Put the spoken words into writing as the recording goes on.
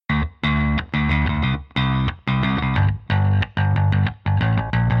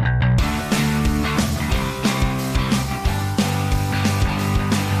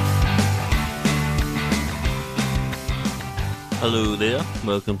Hello there,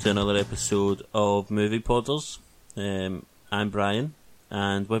 welcome to another episode of Movie Podders. I'm Brian,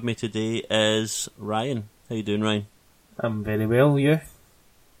 and with me today is Ryan. How you doing, Ryan? I'm very well, you?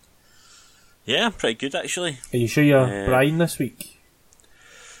 Yeah, I'm pretty good actually. Are you sure you're Brian this week?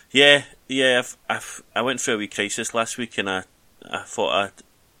 Yeah. I went through a wee crisis last week, and I thought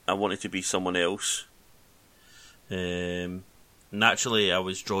I wanted to be someone else. Naturally, I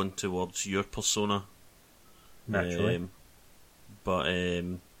was drawn towards your persona. Naturally. But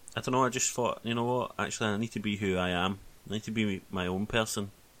I don't know, I just thought, you know what, actually I need to be who I am. I need to be my own person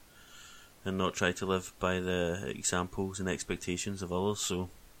and not try to live by the examples and expectations of others. So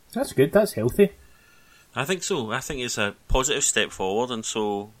That's good, that's healthy. I think so. I think it's a positive step forward, and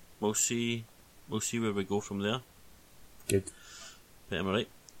so we'll see where we go from there. Good. But am I right?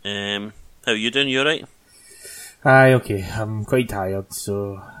 How are you doing? You alright? Aye, okay, I'm quite tired,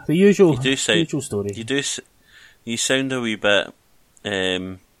 so the usual, usual story. You sound a wee bit,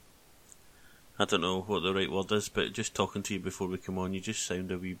 I don't know what the right word is, but just talking to you before we come on, you just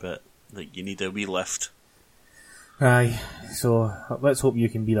sound a wee bit like you need a wee lift. Aye, so let's hope you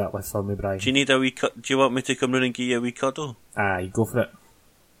can be that lift for me, Brian. Do you need a wee do you want me to come round and give you a wee cuddle? Aye, go for it.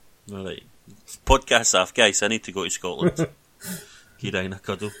 Alright. Podcast off, guys, I need to go to Scotland. Give Ryan a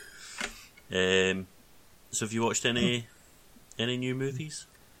cuddle. So have you watched any new movies?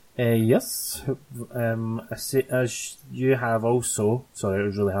 Yes, as you have also. Sorry, it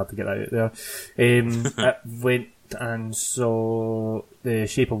was really hard to get that out there. I went and saw The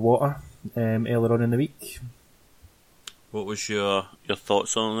Shape of Water earlier on in the week. What was your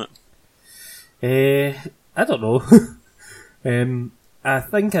thoughts on it? I don't know. I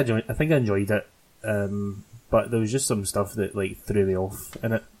think I enjoyed it, but there was just some stuff that like threw me off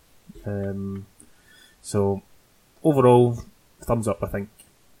in it. So overall, thumbs up, I think.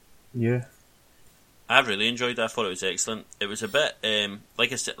 Yeah, I really enjoyed it. I thought it was excellent. It was a bit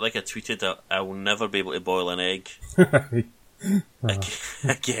like I tweeted. I will never be able to boil an egg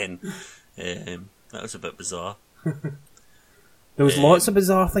again. That was a bit bizarre. There was lots of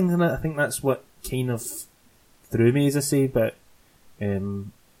bizarre things in it. I think that's what kind of threw me, as I say. But I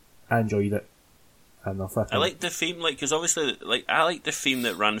enjoyed it enough. I like the theme, because obviously, I like the theme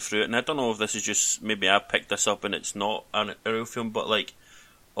that ran through it. And I don't know if this is just maybe I picked this up and it's not a real film, but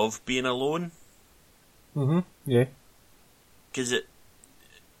of being alone. Yeah. Because it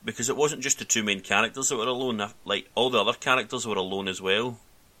wasn't just the two main characters that were alone. Like all the other characters were alone as well.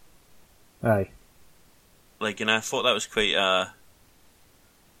 Aye. And I thought that was quite a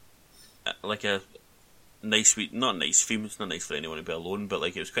nice, not a nice theme. It's not nice for anyone to be alone, but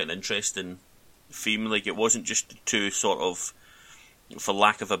it was quite an interesting theme. It wasn't just the two sort of, for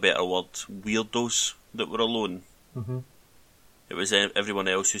lack of a better word, weirdos that were alone. Mm-hmm. It was everyone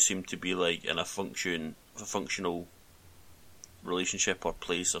else who seemed to be in a functional relationship or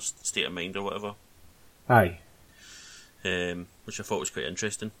place or state of mind or whatever. Aye. Which I thought was quite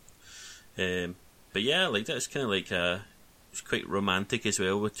interesting. But yeah, I liked it. It's kind of it's quite romantic as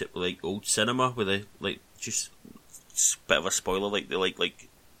well, with old cinema, where they just bit of a spoiler, they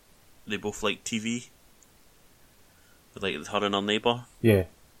both like TV, with her and her neighbour. Yeah.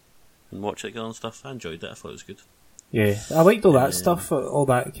 And watch it together and stuff. I enjoyed it. I thought it was good. Yeah, I liked all that stuff, all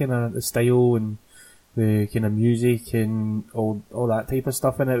that kind of the style and the kind of music and all that type of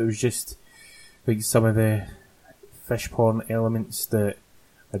stuff in it. It was just some of the fish porn elements that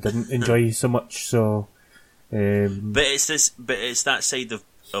I didn't enjoy so much. So, but it's that side of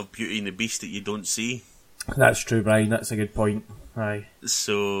Beauty and the Beast that you don't see. That's true, Brian. That's a good point. Aye.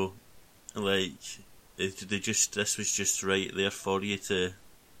 So, this was just right there for you to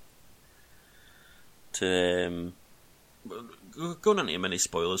going into many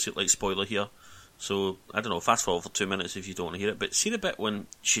spoilers, spoiler here. So, I don't know, fast forward for 2 minutes if you don't want to hear it, but see the bit when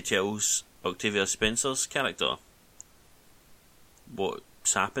she tells Octavia Spencer's character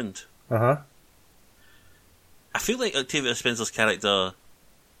what's happened? Uh-huh. I feel like Octavia Spencer's character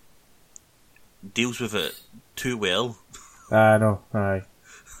deals with it too well. I know, aye.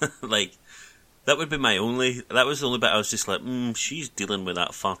 That was the only bit I was just she's dealing with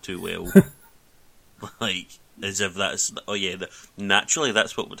that far too well. As if that's, naturally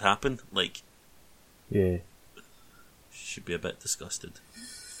that's what would happen. Yeah. She'd be a bit disgusted.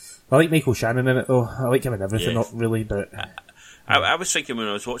 I like Michael Shannon in it though. I like him in everything, not really, but... I was thinking when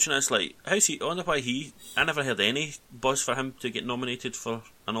I was watching this, how's he, I wonder why I never heard any buzz for him to get nominated for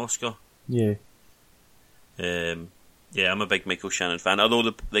an Oscar. Yeah. Yeah, I'm a big Michael Shannon fan.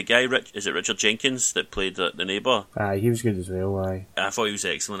 Although the guy, is it Richard Jenkins that played the neighbour? Aye, he was good as well, aye. I thought he was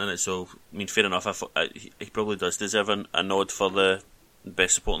excellent in it, so, fair enough. I thought, he probably does deserve a nod for the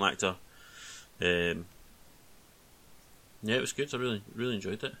Best Supporting Actor. Yeah, it was good. I really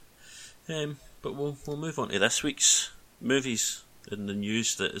enjoyed it. But we'll move on to this week's movies and the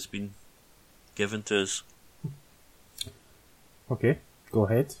news that has been given to us. Okay, go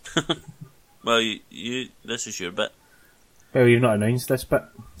ahead. Well, you this is your bit. Well, you've not announced this bit,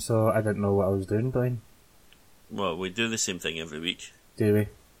 so I didn't know what I was doing, Brian. Well, we do the same thing every week. Do we?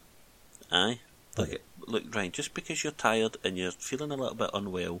 Aye. Look, Ryan, just because you're tired and you're feeling a little bit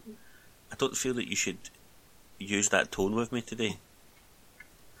unwell, I don't feel that you should use that tone with me today.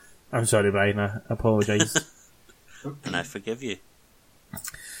 I'm sorry, Brian, I apologise. And I forgive you.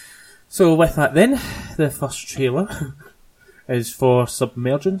 So with that then, the first trailer is for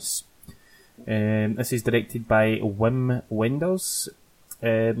Submergence. This is directed by Wim Wenders.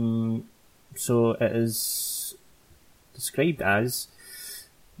 So it is described as,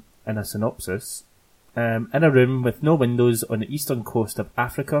 in a synopsis, in a room with no windows on the eastern coast of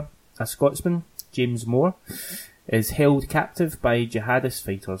Africa, a Scotsman, James Moore, is held captive by jihadist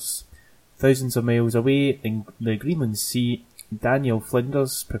fighters. Thousands of miles away in the Greenland Sea, Daniel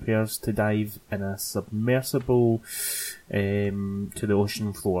Flinders prepares to dive in a submersible to the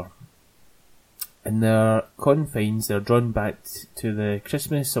ocean floor. In their confines, they are drawn back to the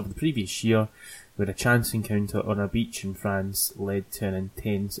Christmas of the previous year, where a chance encounter on a beach in France led to an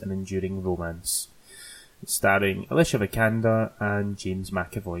intense and enduring romance. Starring Alicia Vikander and James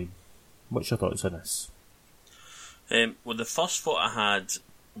McAvoy. What's your thoughts on this? Well, the first thought I had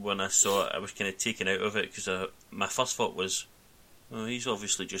when I saw it, I was kind of taken out of it, because my first thought was, oh, he's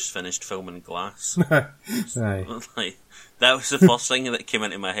obviously just finished filming Glass. Aye. Like, that was the first thing that came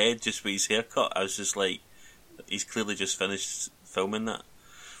into my head, just with his haircut. I was just like, he's clearly just finished filming that.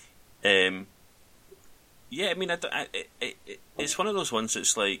 Yeah, I mean, it's one of those ones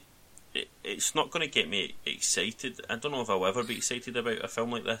that's like, it's not going to get me excited. I don't know if I'll ever be excited about a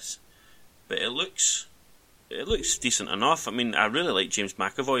film like this, but it looks decent enough. I mean, I really like James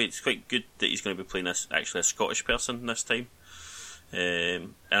McAvoy. It's quite good that he's going to be playing actually a Scottish person this time.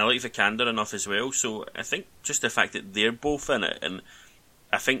 And I like Vikander enough as well, so I think just the fact that they're both in it, and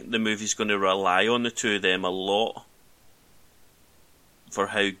I think the movie's going to rely on the two of them a lot for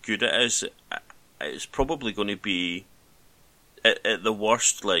how good it is. It's probably going to be, at the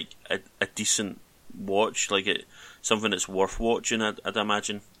worst, like a decent watch, like something that's worth watching, I'd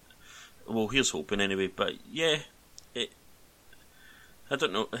imagine. Well, here's hoping anyway, but yeah, I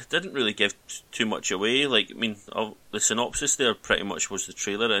don't know, it didn't really give too much away. Like, I mean, the synopsis there pretty much was the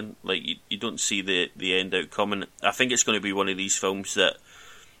trailer, and like you don't see the end outcome, and I think it's going to be one of these films that,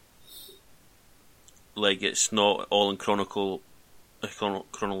 like, it's not all in chronological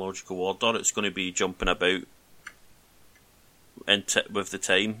order. It's going to be jumping about with the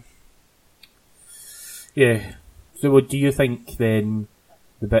time. Yeah. So what do you think then,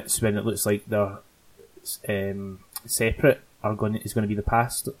 the bits when it looks like they're separate is going to be the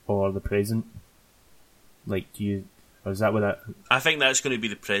past or the present? Like, or is that what that? I think that's going to be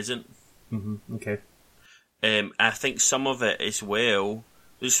the present. Mm-hmm. Okay. I think some of it as well.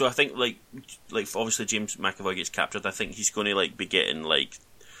 So I think like obviously James McAvoy gets captured. I think he's going to like be getting like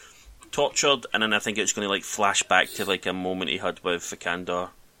tortured, and then I think it's going to like flash back to like a moment he had with Vikander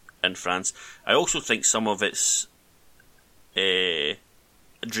in France. I also think some of it's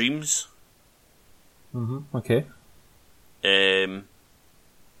dreams. Mm-hmm. Okay.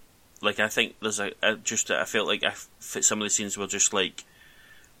 Like, I think there's I felt like some of the scenes were just like,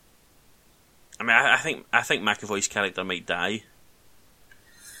 I mean, I think McAvoy's character might die.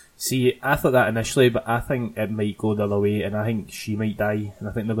 See, I thought that initially, but I think it might go the other way, and I think she might die, and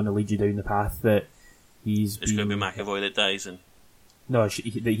I think they're going to lead you down the path that it's going to be McAvoy that dies, and no, that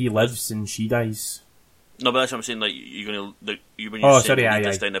he lives and she dies. No, but that's what I'm saying. Like, you're going to when you're saying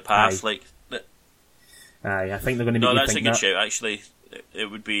this down the path, like. Aye, I think they're going to make No, you that's think a good that. shout. Actually,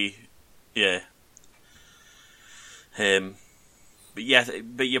 it would be, yeah. But yeah,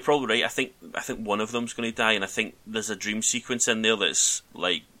 but you're probably right. I think one of them's going to die, and I think there's a dream sequence in there that's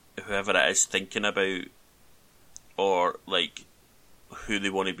like whoever it is thinking about, or like who they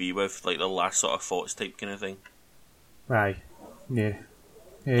want to be with, like the last sort of thoughts type kind of thing. Aye, yeah.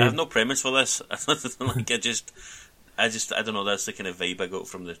 I have no premise for this. Like I don't know. That's the kind of vibe I got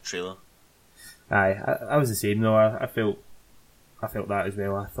from the trailer. Aye, I was the same though. I felt that as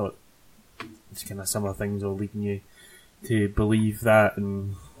well. I thought it's kind of similar things all leading you to believe that,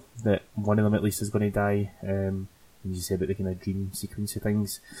 and that one of them at least is going to die. And you say about the kind of dream sequence of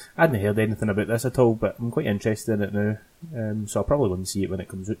things. I hadn't heard anything about this at all, but I'm quite interested in it now. So I'll probably want to see it when it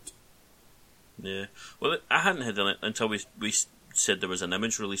comes out. Yeah, well, I hadn't heard it until we said there was an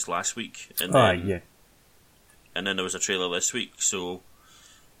image released last week, and yeah, and then there was a trailer this week. So.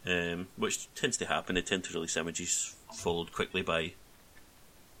 Which tends to happen. They tend to release images followed quickly by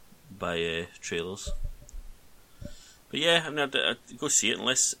trailers. But yeah, I mean, I'd go see it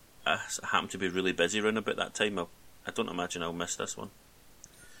unless I happen to be really busy around about that time. I don't imagine I'll miss this one.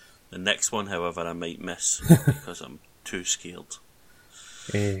 The next one, however, I might miss because I'm too scared.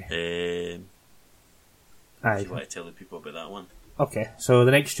 Aye. Do you want to tell the people about that one? Okay, so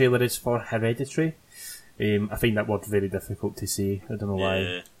the next trailer is for Hereditary. I find that word very difficult to say. I don't know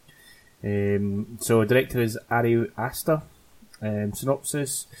why. So director is Ari Aster.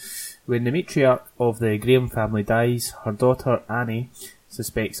 Synopsis: when the matriarch of the Graham family dies, her daughter Annie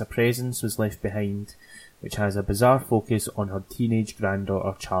suspects a presence was left behind, which has a bizarre focus on her teenage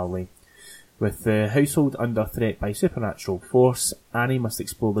granddaughter Charlie. With the household under threat by supernatural force, Annie must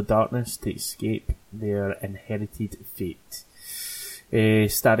explore the darkness to escape their inherited fate.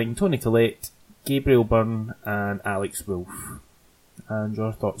 Starring Toni Collette, Gabriel Byrne and Alex Wolff. And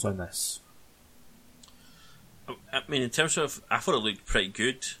your thoughts on this? I mean, in terms of, I thought it looked pretty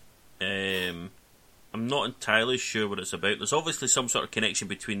good. I'm not entirely sure what it's about. There's obviously some sort of connection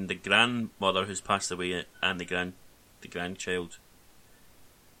between the grandmother who's passed away and the grandchild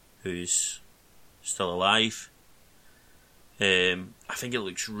who's still alive. I think it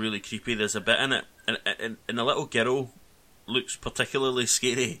looks really creepy. There's a bit in it, and a little girl looks particularly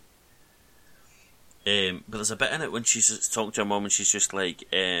scary. But there's a bit in it when she's talking to her mum and she's just like,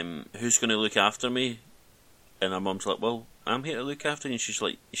 who's going to look after me? And her mum's like, well, I'm here to look after you. And she's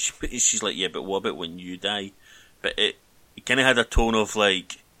like, yeah, but what about when you die? But it kind of had a tone of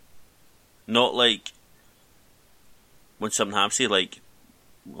like, not like when something happens to you, like,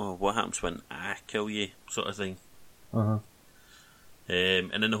 oh, what happens when I kill you, sort of thing. Uh-huh.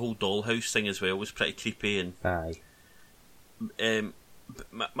 And then the whole dollhouse thing as well was pretty creepy. And aye.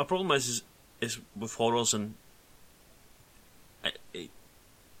 But my problem is with horrors, and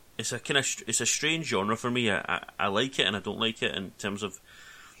it's a strange genre for me. I like it and I don't like it in terms of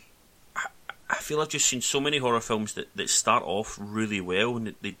I feel I've just seen so many horror films that start off really well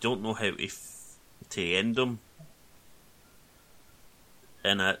and they don't know how to end them,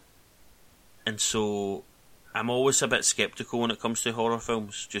 and so I'm always a bit sceptical when it comes to horror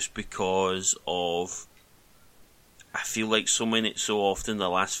films, just because of I feel like so often the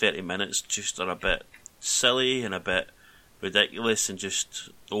last 30 minutes just are a bit silly and a bit ridiculous and just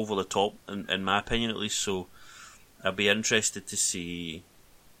over the top, in my opinion at least. So I'd be interested to see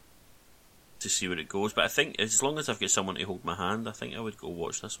where it goes. But I think as long as I've got someone to hold my hand, I think I would go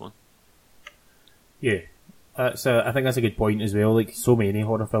watch this one. Yeah. So I think that's a good point as well. Like, so many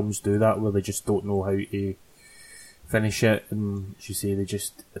horror films do that where they just don't know how to finish it, and as you say,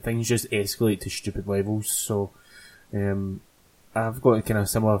 things just escalate to stupid levels. So I've got kind of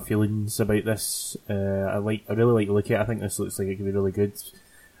similar feelings about this. I really like to look at it. I think this looks like it could be really good,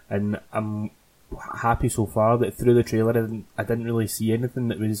 and I'm happy so far that through the trailer I didn't really see anything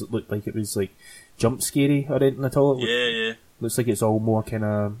that looked like it was like jump scary or anything at all. Looks like it's all more kind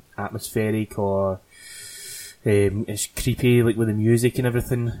of atmospheric, or it's creepy, like with the music and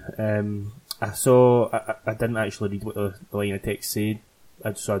everything. I didn't actually read what the line of text said,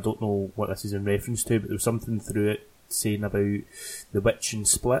 so I don't know what this is in reference to, but there was something through it saying about The Witch and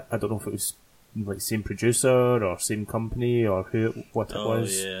Split. I don't know if it was like same producer or same company or what it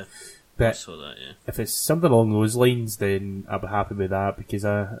was. Yeah. But I saw that, yeah. If it's something along those lines, then I'll be happy with that because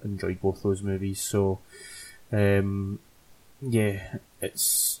I enjoyed both those movies. So, yeah,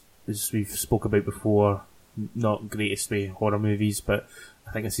 it's, as we've spoke about before, not greatest way horror movies, but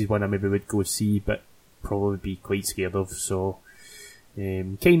I think this is one I maybe would go see, but probably be quite scared of. So,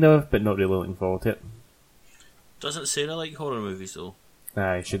 kind of, but not really looking forward to it. Doesn't Sarah like horror movies though?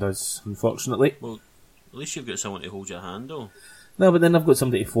 Aye, she does, unfortunately. Well, at least you've got someone to hold your hand though. No, but then I've got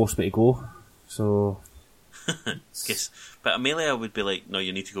somebody to force me to go, so... But Amelia would be like, no,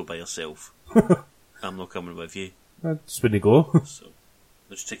 you need to go by yourself. I'm not coming with you. I just wouldn't go. So,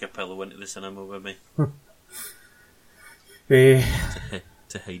 let's take a pillow into the cinema with me.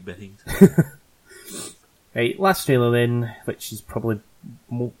 To hide behind. Right, last trailer then, which is probably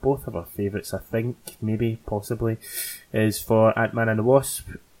both of our favourites, I think, maybe, possibly, is for Ant-Man and the Wasp.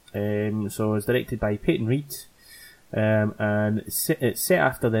 So it's directed by Peyton Reed, and it's set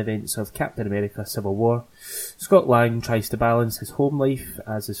after the events of Captain America Civil War. Scott Lang tries to balance his home life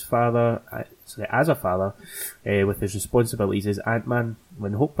as a father, with his responsibilities as Ant-Man,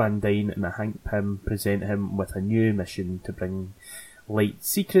 when Hope Van Dyne and Hank Pym present him with a new mission to bring to light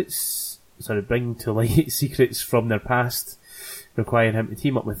secrets from their past, requiring him to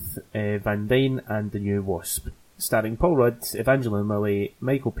team up with Van Dyne and the new Wasp. Starring Paul Rudd, Evangeline Lilly,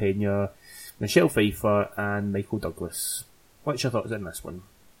 Michael Pena, Michelle Pfeiffer and Michael Douglas. What's your thoughts on this one?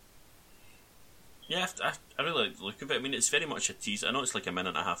 Yeah, I really like the look of it. I mean, it's very much a teaser. I know it's like a minute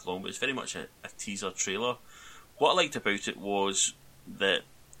and a half long, but it's very much a teaser trailer. What I liked about it was that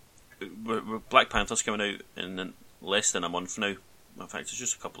Black Panther's coming out in less than a month now. In fact, it's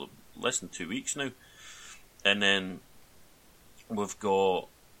just less than 2 weeks now. And then we've got,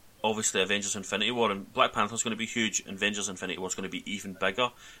 obviously, Avengers Infinity War, and Black Panther's going to be huge, and Avengers Infinity War's going to be even bigger,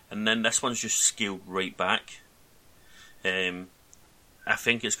 and then this one's just scaled right back. I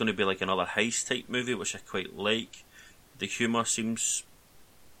think it's going to be like another heist type movie, which I quite like. The humour seems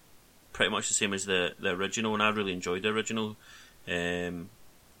pretty much the same as the original, and I really enjoyed the original. And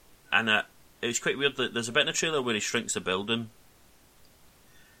it was quite weird that there's a bit in the trailer where he shrinks the building,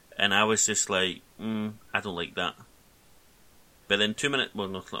 and I was just like, I don't like that. But then not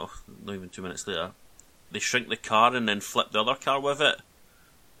even 2 minutes later, they shrink the car and then flip the other car with it,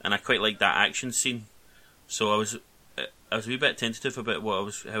 and I quite like that action scene. So I was a wee bit tentative about how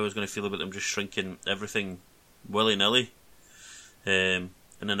I was going to feel about them just shrinking everything willy nilly, and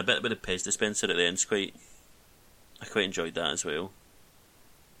then a bit about the Pez dispenser at the end. I quite enjoyed that as well.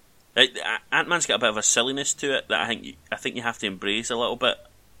 Ant-Man's got a bit of a silliness to it that I think you have to embrace a little bit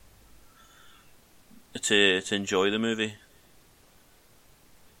to enjoy the movie.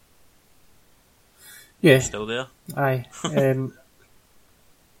 Yeah. Still there? Aye.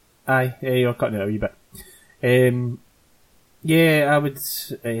 Aye. You're cutting it a wee bit. Yeah, I would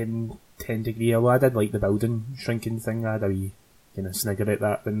tend to agree. Although I did like the building shrinking thing. I had a wee kind of snigger at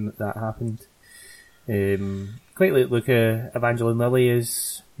that when that happened. Quite like look Evangeline Lilly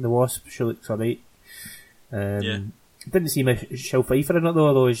as the Wasp. She looks alright. Didn't see Michelle Pfeiffer in it though,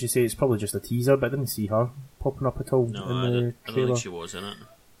 although as you say it's probably just a teaser, but I didn't see her popping up at all in the trailer. I don't think she was in it.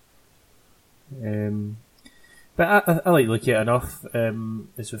 But I like looking at it enough.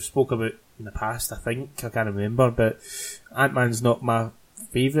 As we've spoke about in the past, I can't remember, but Ant-Man's not my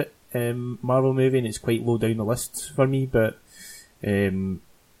favourite Marvel movie, and it's quite low down the list for me. But I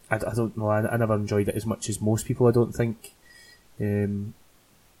don't know. I never enjoyed it as much as most people, I don't think.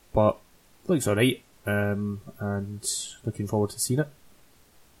 But it looks alright, and looking forward to seeing it.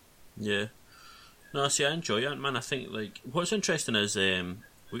 Yeah. No, see, I enjoy Ant-Man. I think like what's interesting is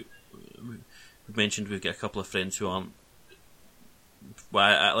we mentioned we've got a couple of friends who aren't.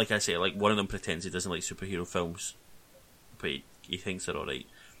 Well, like I say, like one of them pretends he doesn't like superhero films, but he thinks they're alright.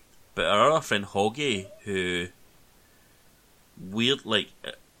 But our other friend Hoggy, who weird like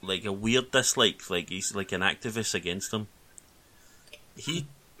a weird dislike, like he's like an activist against them. He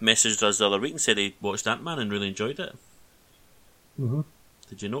messaged us the other week and said he watched Ant-Man and really enjoyed it. Mm-hmm.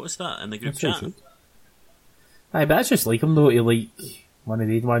 Did you notice that in the group chat? Aye, but that's just like him though, to like one of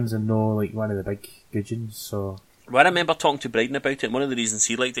the ones and no like one of the big gudgeons, so... Well, I remember talking to Bryden about it, and one of the reasons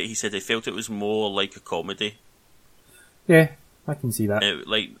he liked it, he said he felt it was more like a comedy. Yeah, I can see that.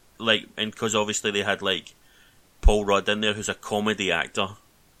 And because obviously they had like Paul Rudd in there, who's a comedy actor,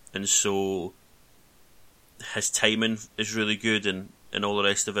 and so his timing is really good and all the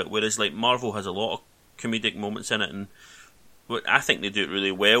rest of it. Whereas like Marvel has a lot of comedic moments in it, and I think they do it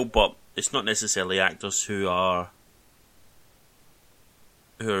really well, but it's not necessarily actors who are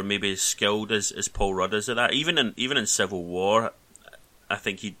maybe as skilled as Paul Rudd is at that. Even in Civil War, I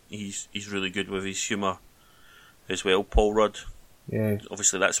think he's really good with his humour as well. Paul Rudd. Yeah.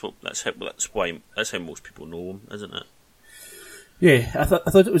 Obviously, that's how most people know him, isn't it? Yeah, I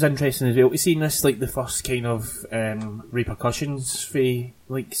thought it was interesting as well to see this like the first kind of repercussions for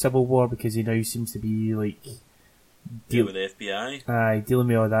like Civil War, because he now seems to be like with the FBI. Aye, dealing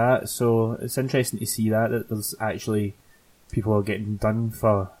with all that. So it's interesting to see that there's actually people are getting done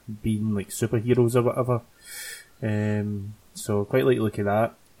for being like superheroes or whatever. So quite like to look at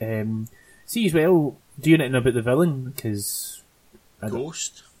that. See as well, do you know about the villain? Because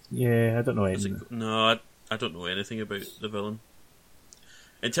Ghost? Yeah, I don't know anything. No, I don't know anything about the villain.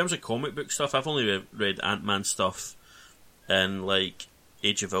 In terms of comic book stuff, I've only read Ant-Man stuff and like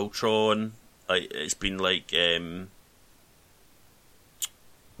Age of Ultron. Like it's been like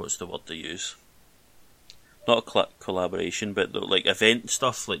what's the word they use? Not a collaboration, but like event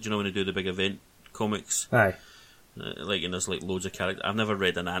stuff. Like, do you know when they do the big event comics? Aye. Like, and there's like loads of characters. I've never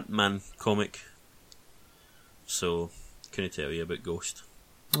read an Ant-Man comic, so couldn't tell you about Ghost.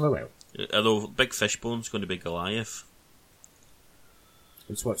 Oh well. Although Big Fishbone's going to be Goliath.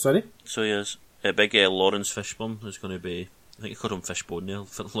 It's what? Sorry. So yes, big Lawrence Fishburne is going to be. I think I called him Fishbone there.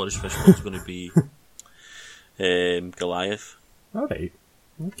 Lawrence Fishburne's going to be Goliath. All right.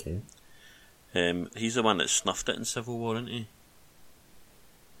 Okay. He's the one that snuffed it in Civil War, isn't he?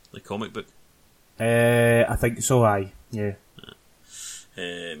 The comic book. I think so. Aye. Yeah.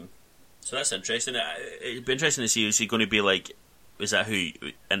 So that's interesting. It'd be interesting to see, is he going to be like who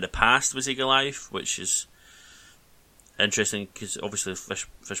in the past was Eagle Eye, which is interesting because obviously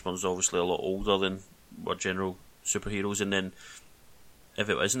Fishburne's obviously a lot older than our general superheroes, and then if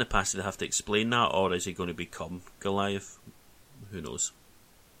it was in the past, they'd have to explain that, or is he going to become Goliath? Who knows?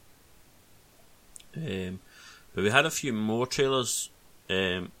 But we had a few more trailers.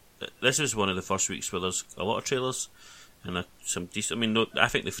 This was one of the first weeks where there's a lot of trailers and some decent. I mean, I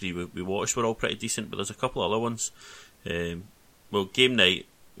think the three we watched were all pretty decent, but there's a couple other ones. Well, Game Night.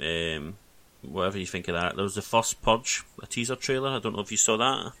 Whatever you think of that. There was the first Purge, a teaser trailer. I don't know if you saw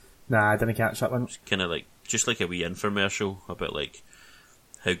that. Nah, I didn't catch that one. Kind of like just like a wee infomercial about like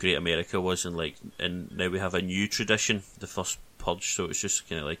how great America was, and now we have a new tradition, the first Purge. So it's just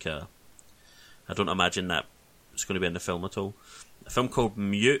kind of like I don't imagine that it's going to be in the film at all. A film called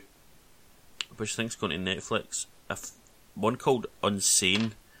Mute, which I think is going to Netflix. One called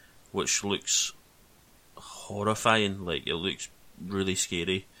Unsane, which looks horrifying. Like, it looks really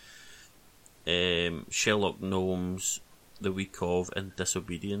scary. Sherlock Gnomes, The Week of, and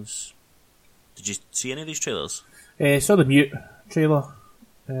Disobedience. Did you see any of these trailers? Saw the Mute trailer.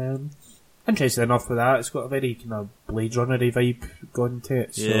 Interesting enough with that. It's got a very kind of Blade Runner-y vibe going to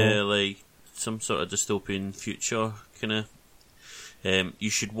it. So. Yeah, like some sort of dystopian future kind of. You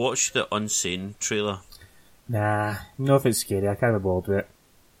should watch the Unsane trailer. Nah, no, if it's scary, I can't be bothered with it.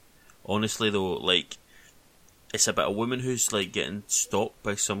 Honestly though, like, it's about a woman who's like getting stalked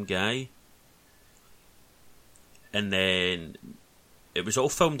by some guy, and then it was all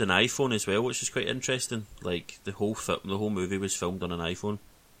filmed on iPhone as well, which is quite interesting. Like the whole movie was filmed on an iPhone,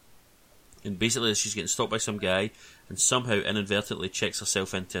 and basically she's getting stalked by some guy, and somehow inadvertently checks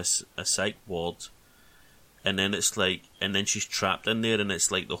herself into a psych ward, and then it's like, and then she's trapped in there, and it's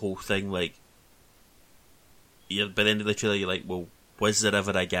like the whole thing, like, by the end of the trailer you're like, well, was there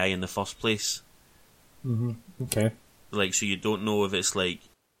ever a guy in the first place? Mm-hmm. Okay. Like, so you don't know if it's like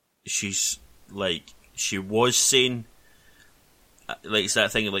she's like she was sane, like it's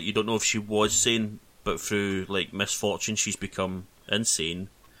that thing of like you don't know if she was sane, but through like misfortune she's become insane,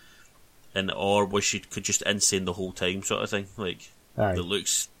 and or was she could just insane the whole time, sort of thing. Like, Aye. It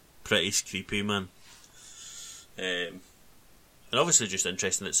looks pretty creepy, man. And obviously just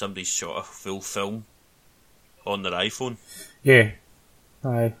interesting that somebody's shot a full film on their iPhone. Yeah.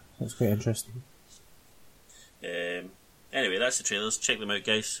 Aye, that's quite interesting. Anyway, that's the trailers. Check them out,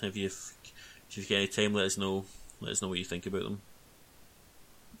 guys. If you've got any time, let us know what you think about them.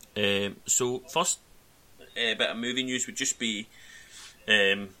 So first bit of movie news would just be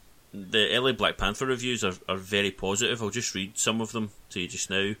the LA Black Panther reviews are very positive. I'll just read some of them to you just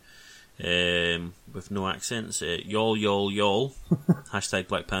now, with no accents. Y'all hashtag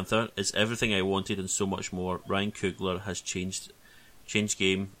Black Panther is everything I wanted and so much more. Ryan Coogler has changed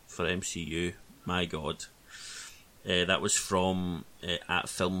game for MCU. My God. That was from at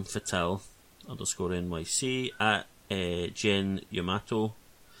Film Fatale _NYC at Jen Yamato.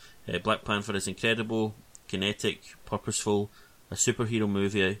 Black Panther is incredible, kinetic, purposeful, a superhero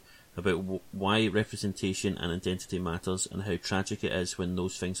movie about why representation and identity matters and how tragic it is when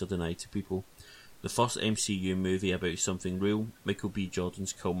those things are denied to people. The first MCU movie about something real. Michael B.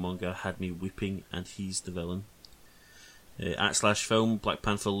 Jordan's Killmonger had me weeping, and he's the villain. @film, Black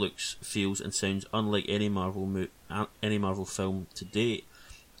Panther looks, feels and sounds unlike any Marvel film to date.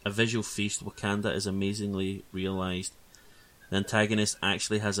 A visual feast, Wakanda is amazingly realised. The antagonist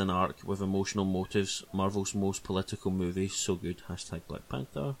actually has an arc with emotional motives. Marvel's most political movie, so good. Hashtag Black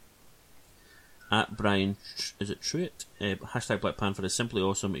Panther. Brian, is it Truitt? Hashtag Black Panther is simply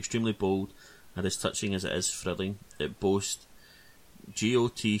awesome, extremely bold, and as touching as it is thrilling. It boasts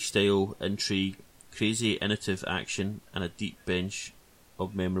GOT style intrigue, crazy innovative action, and a deep bench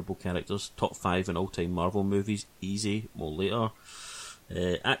of memorable characters. Top 5 in all-time Marvel movies. Easy. More later.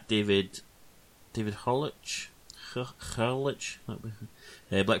 David Hurlich. Black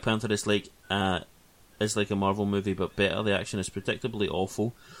Panther is like a Marvel movie but better. The action is predictably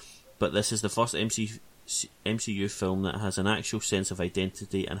awful, but this is the first MCU film that has an actual sense of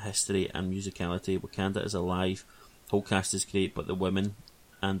identity and history and musicality. Wakanda is alive. Whole cast is great, but the women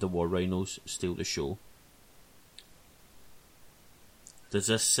and the war rhinos steal the show. Does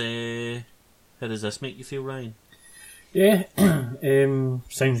this how does this make you feel, Ryan? Yeah,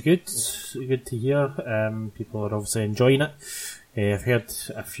 sounds good. Good to hear. People are obviously enjoying it. I've heard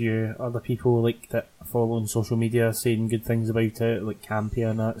a few other people like that follow on social media saying good things about it, like campy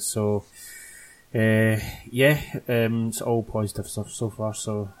and that. So, it's all positive stuff so far.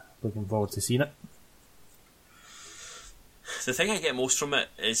 So, looking forward to seeing it. The thing I get most from it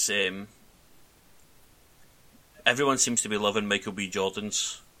is everyone seems to be loving Michael B.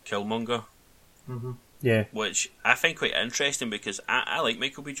 Jordan's Killmonger. Mm-hmm. Yeah. Which I find quite interesting because I like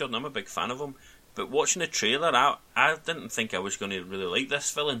Michael B. Jordan. I'm a big fan of him. But watching the trailer, I didn't think I was going to really like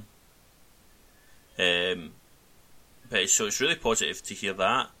this villain. So it's really positive to hear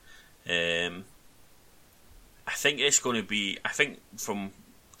that. I think it's going to be... I think from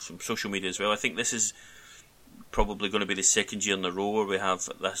social media as well, I think this is probably going to be the second year in a row where we have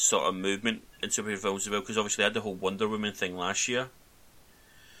this sort of movement in superhero films as well, because obviously I had the whole Wonder Woman thing last year.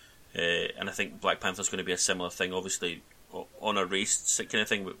 And I think Black Panther's going to be a similar thing, obviously on a race kind of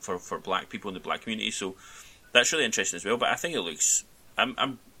thing for black people in the black community. So that's really interesting as well. But I think it looks...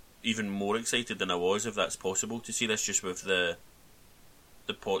 I'm even more excited than I was, if that's possible, to see this just with the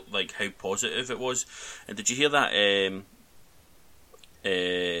like how positive it was. And did you hear that?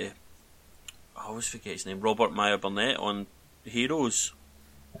 I always forget his name. Robert Meyer Burnett on Heroes.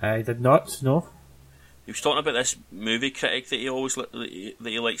 I did not. No. He was talking about this movie critic that he always that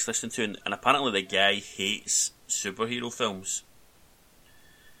he likes listening to, and apparently the guy hates superhero films.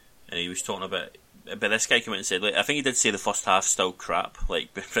 And he was talking about. But this guy came out and said, like, I think he did say the first half still crap,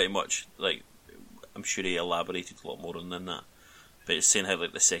 like pretty much. Like, I'm sure he elaborated a lot more on than that. But it's saying how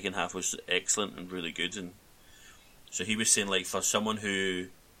like the second half was excellent and really good, and so he was saying like for someone who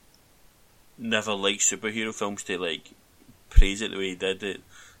never liked superhero films to like praise it the way he did, it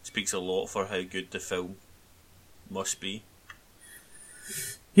speaks a lot for how good the film must be.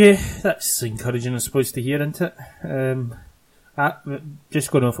 Yeah, that's encouraging, I suppose, to hear, isn't it?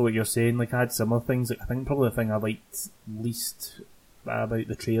 Just going off of what you're saying, like I had similar things. Like, I think probably the thing I liked least about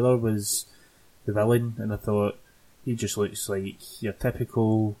the trailer was the villain, and I thought he just looks like your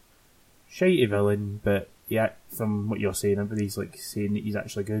typical shitey villain, but yeah, from what you're saying, everybody's like saying that he's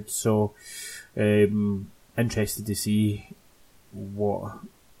actually good. So, interested to see what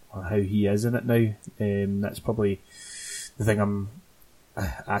or how he is in it now. That's probably the thing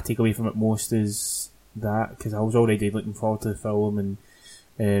I take away from it most is that, because I was already looking forward to the film,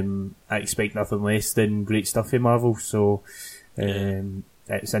 and I expect nothing less than great stuff from Marvel. So,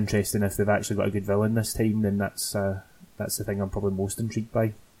 it's interesting if they've actually got a good villain this time. Then that's the thing I'm probably most intrigued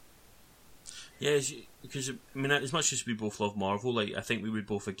by. Yeah, because I mean, as much as we both love Marvel, like I think we would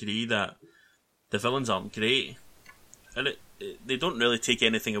both agree that the villains aren't great, and they don't really take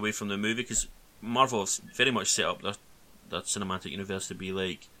anything away from the movie, because Marvel has very much set up their cinematic universe to be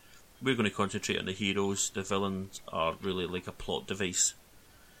like, we're going to concentrate on the heroes. The villains are really like a plot device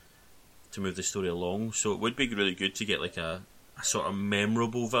to move the story along. So it would be really good to get like a sort of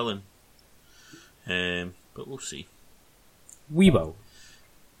memorable villain. But we'll see. We will.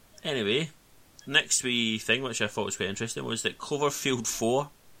 Anyway, next wee thing which I thought was quite interesting was that Cloverfield 4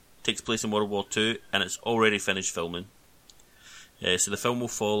 takes place in World War II, and it's already finished filming. So the film will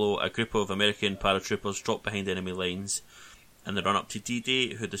follow a group of American paratroopers dropped behind enemy lines in the run-up to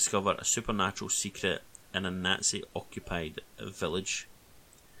D-Day, who discover a supernatural secret in a Nazi-occupied village.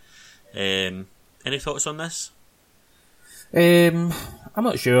 Any thoughts on this? I'm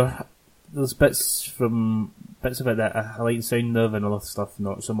not sure. There's bits of it that I like the sound of, and other stuff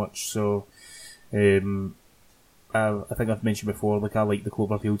not so much. So, I think I've mentioned before, like I like the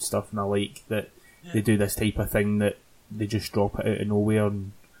Cloverfield stuff, and I like that they do this type of thing that they just drop it out of nowhere,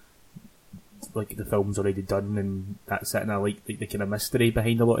 and like the film's already done, and that's it. And I like the kind of mystery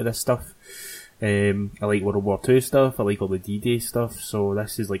behind a lot of this stuff. I like World War II stuff. I like all the D-Day stuff. So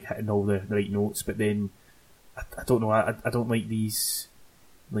this is like hitting all the right notes. But then I don't know. I don't like these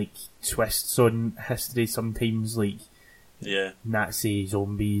like twists on history sometimes, like Nazi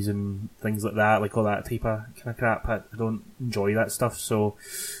zombies and things like that, like all that type of kind of crap. I don't enjoy that stuff. So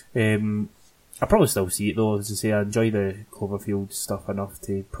I'll probably still see it though. As I say, I enjoy the Cloverfield stuff enough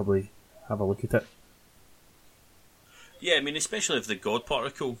to probably have a look at it. Yeah, I mean, especially if the God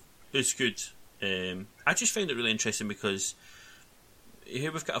particle is good. I just find it really interesting because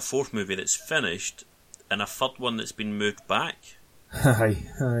here we've got a fourth movie that's finished and a third one that's been moved back.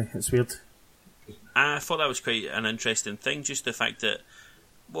 Aye, it's weird. I thought that was quite an interesting thing, just the fact that,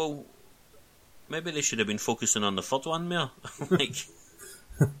 well, maybe they should have been focusing on the third one more,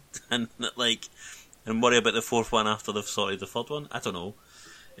 and worry about the fourth one after they've sorted the third one. I don't know.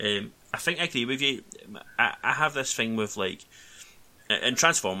 I think I agree with you. I have this thing with like, in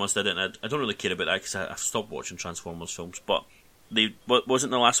Transformers, I don't really care about that because I've stopped watching Transformers films. But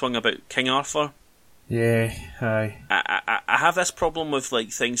wasn't the last one about King Arthur? Yeah, aye. I have this problem with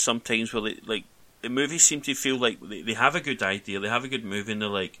like things sometimes where like the movies seem to feel like they have a good idea, they have a good movie, and they're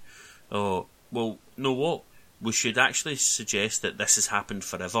like, oh, well, know what? We should actually suggest that this has happened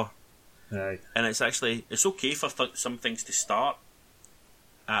forever. Aye. And it's okay for some things to start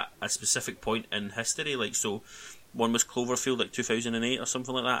at a specific point in history. Like, so one was Cloverfield, like 2008 or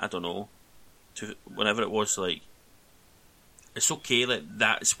something like that. I don't know. whenever it was, like, it's okay that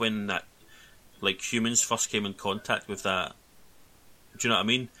that's when that, like, humans first came in contact with that. Do you know what I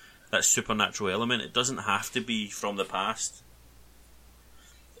mean? That supernatural element. It doesn't have to be from the past,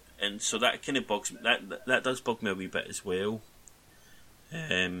 and so that kind of bugs me. That does bug me a wee bit as well.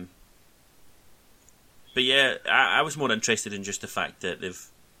 But yeah, I was more interested in just the fact that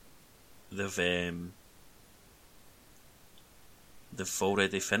they've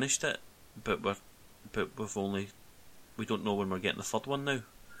already finished it, but we don't know when we're getting the third one now.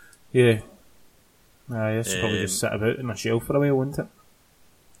 Yeah. This will probably just sit about in a shelf for a while, won't it?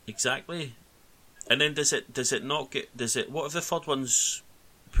 Exactly. And then does it what if the third one's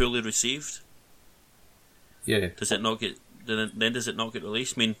poorly received? Yeah. Does it not get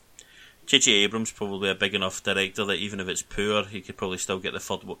released? I mean, J.J. Abrams probably a big enough director that even if it's poor, he could probably still get the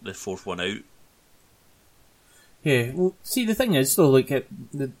fourth one out. Yeah, well, see, the thing is, though, like,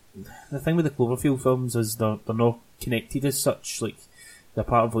 the thing with the Cloverfield films is they're not connected as such, like, they're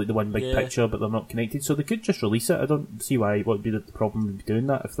part of, like, the one big picture, but they're not connected, so they could just release it. I don't see what would be the problem with doing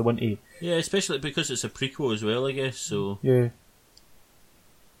that, if they want to... Yeah, especially because it's a prequel as well, I guess, so... Yeah.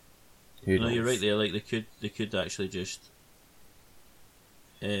 No, you're right there, like, they could actually just...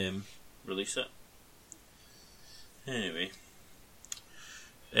 release it. Anyway.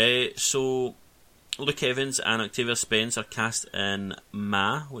 So... Luke Evans and Octavia Spencer are cast in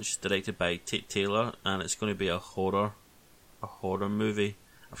Ma, which is directed by Tate Taylor, and it's going to be a horror movie.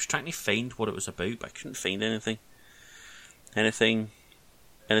 I was trying to find what it was about, but I couldn't find anything. Anything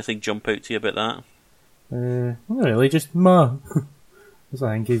jump out to you about that? Not really, just Ma. That's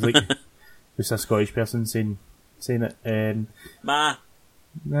what I think he's like. Just a Scottish person saying it. Ma.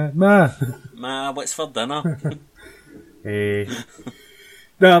 Ma. Ma, what's for dinner?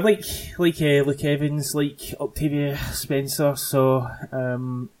 No, like Luke Evans, like Octavia Spencer. So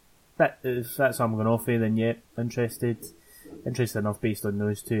if that's what I'm going off of, then yeah, interested enough based on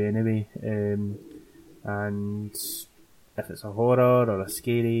those two anyway. And if it's a horror or a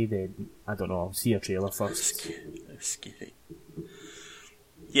scary, then I don't know. I'll see a trailer first. Scary.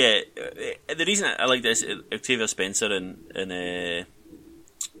 Yeah, the reason I like this, Octavia Spencer and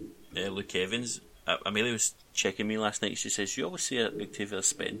Luke Evans. Amelia was checking me last night. She says, "You always say Octavia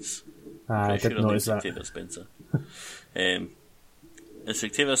Spence." I did notice that. Octavia Spencer. It's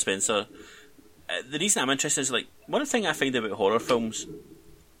Octavia Spencer. The reason I'm interested is, like, one thing I find about horror films,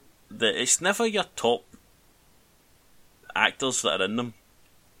 that it's never your top actors that are in them.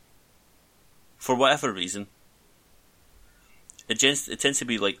 For whatever reason. It tends to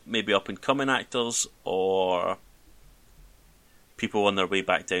be, like, maybe up and coming actors or people on their way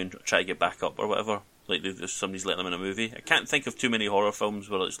back down, try to get back up or whatever. Like, somebody's letting them in a movie. I can't think of too many horror films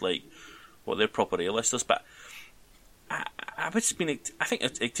where it's like, well, they're proper A-listers, but I think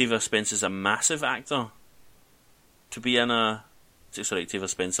Octavia Spencer's a massive actor to be in Octavia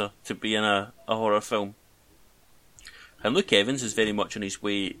Spencer to be in a horror film. And Luke Evans is very much on his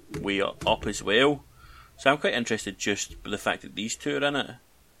way up as well. So I'm quite interested just by the fact that these two are in it.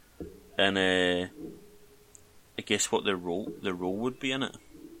 And I guess what their role would be in it.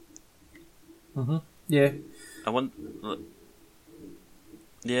 Mm-hmm. Yeah. I want.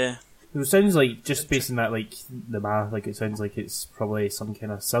 Yeah. It sounds like, just based on that, like the math, like it sounds like it's probably some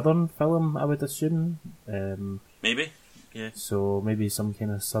kind of southern film, I would assume. Maybe. Yeah. So maybe some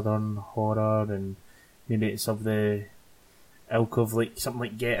kind of southern horror, and maybe it's of the ilk of like something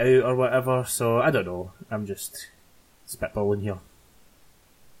like Get Out or whatever. So I don't know. I'm just spitballing here.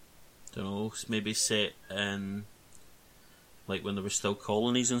 Don't know, maybe set in like when there were still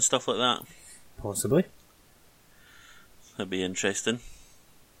colonies and stuff like that. Possibly. That'd be interesting.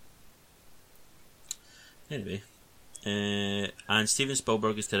 Anyway, and Steven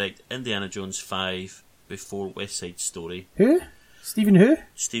Spielberg is to direct Indiana Jones 5 before West Side Story. Who? Stephen who?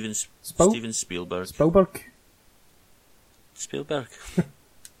 Steven Spielberg. Spielberg. Spielberg.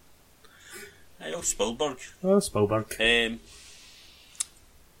 Spielberg. Oh, Spielberg.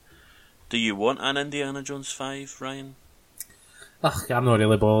 Do you want an Indiana Jones 5, Ryan? I'm not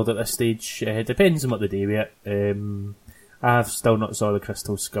really bothered at this stage. Depends on what they do with it. I've still not saw the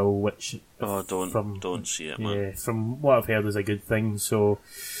Crystal Skull, which... don't see it, man. Yeah, from what I've heard is a good thing, so...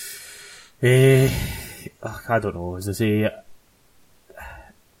 I don't know, as I say...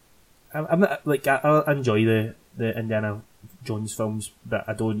 I'm not, like, I enjoy the Indiana Jones films, but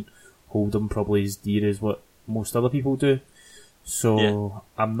I don't hold them probably as dear as what most other people do. So, yeah.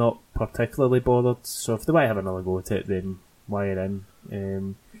 I'm not particularly bothered, so if they want to have another go at it, then why are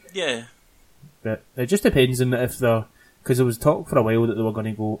in? Yeah. But it just depends on if they're... Because there was talk for a while that they were going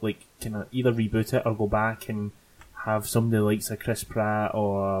to go, like, kind of either reboot it or go back and have somebody like Chris Pratt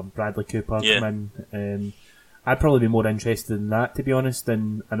or Bradley Cooper come in. I'd probably be more interested in that, to be honest,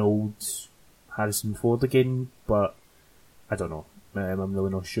 than an old Harrison Ford again, but I don't know. I'm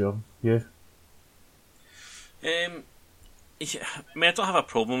really not sure. You? I mean, I don't have a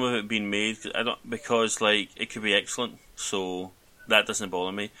problem with it being made. Because like it could be excellent, so that doesn't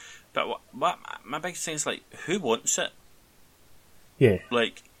bother me. But what my biggest thing is like, who wants it? Yeah.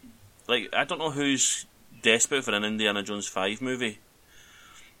 Like I don't know who's desperate for an Indiana Jones 5 movie,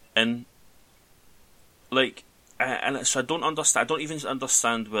 and like, so I don't understand. I don't even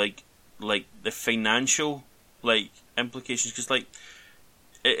understand like the financial like implications, because like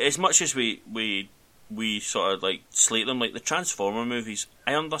as much as we sort of like slate them, like the Transformer movies,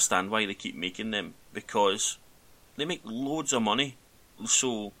 I understand why they keep making them, because they make loads of money.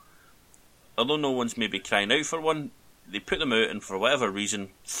 So although no one's maybe crying out for one, they put them out, and for whatever reason,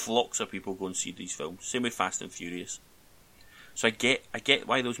 flocks of people go and see these films. Same with Fast and Furious. So I get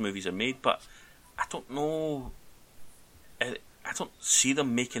why those movies are made, but I don't know. I don't see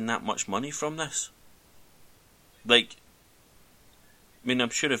them making that much money from this. Like, I mean,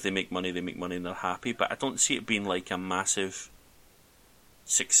 I'm sure if they make money and they're happy, but I don't see it being like a massive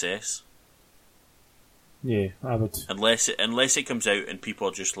success. Yeah, I would. Unless it comes out and people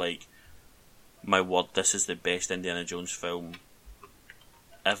are just like, my word, this is the best Indiana Jones film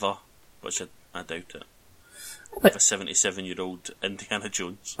ever, which I doubt it. Of a 77-year-old Indiana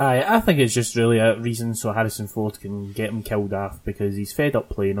Jones. I think it's just really a reason so Harrison Ford can get him killed off, because he's fed up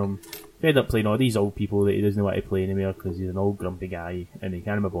playing all these old people that he doesn't want to play anymore, because he's an old grumpy guy and he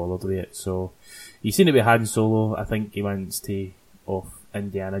can't be bothered with it. So he's seen it with Han Solo. I think he wants to off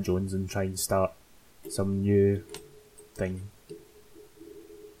Indiana Jones and try and start some new thing.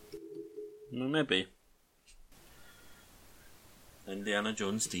 Maybe. Indiana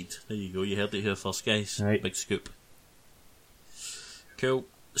Jones did. There you go, you heard it here first, guys. Right. Big scoop. Cool.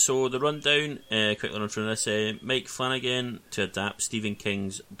 So the rundown, quickly run through this. Mike Flanagan to adapt Stephen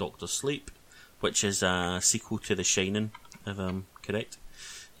King's Doctor Sleep, which is a sequel to The Shining, if I'm correct.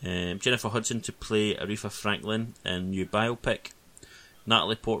 Jennifer Hudson to play Aretha Franklin in new biopic.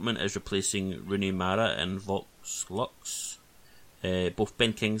 Natalie Portman is replacing Rooney Mara in Vox Lux. Both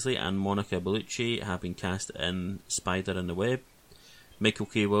Ben Kingsley and Monica Bellucci have been cast in Spider in the Web. Michael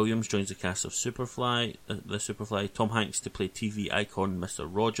K. Williams joins the cast of Superfly, the Superfly. Tom Hanks to play TV icon Mr.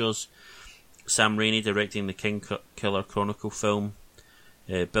 Rogers. Sam Raimi directing the King Killer Chronicle film.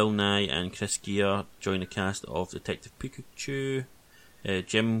 Bill Nye and Chris Gere join the cast of Detective Pikachu.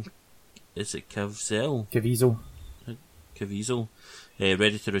 Jim, is it Caviezel,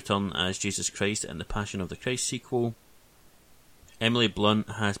 ready to return as Jesus Christ in the Passion of the Christ sequel. Emily Blunt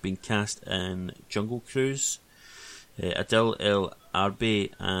has been cast in Jungle Cruise. Adil El Arbi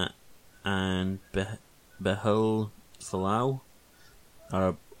and Behul Falal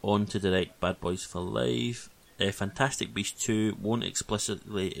are on to direct Bad Boys for Life. Fantastic Beasts 2 won't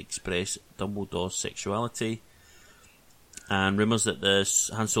explicitly express Dumbledore's sexuality. And rumours that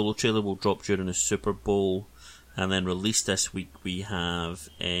this Han Solo trailer will drop during the Super Bowl and then released this week. We have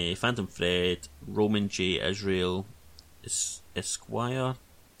Phantom Thread, Roman J. Israel Esquire,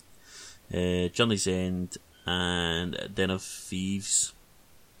 Journey's End, and Den of Thieves.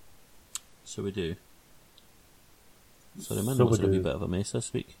 So we do. Sorry, man, was a wee bit of a mess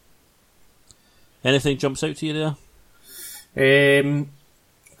this week. Anything jumps out to you there? A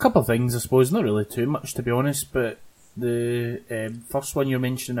couple of things, I suppose. Not really too much, to be honest, but the first one you're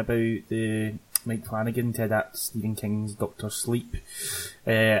mentioning about the Mike Flanagan to adapt Stephen King's Doctor Sleep.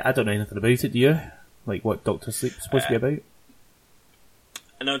 I don't know anything about it, do you? Like what Doctor Sleep is supposed to be about?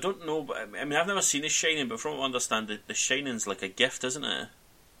 And I don't know, but I mean, I've never seen The Shining, but from what I understand, The Shining's like a gift, isn't it?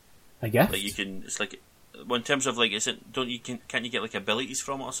 A gift? Like you can, it's like, well, in terms of like, is it? Can't you get like abilities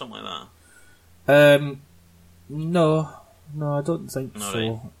from it or something like that? No, I don't think no,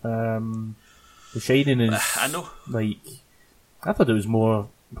 so. Right. The Shining is. I know. Like, I thought it was more.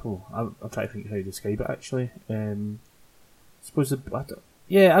 I'll try to think how to describe it actually. I suppose I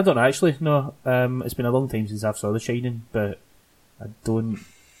don't know actually. No, it's been a long time since I've saw The Shining, but I don't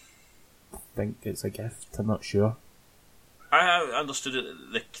think it's a gift. I'm not sure. I understood it.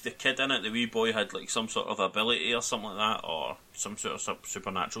 The kid in it, the wee boy, had like some sort of ability or something like that, or some sort of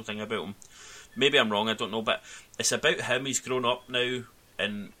supernatural thing about him. Maybe I'm wrong. I don't know, but it's about him. He's grown up now,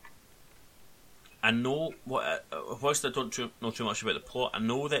 and I know whilst I don't know too much about the plot, I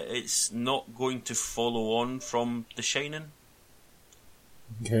know that it's not going to follow on from The Shining.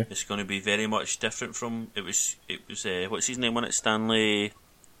 Okay. It's going to be very much different from it was. What's his name on it? Stanley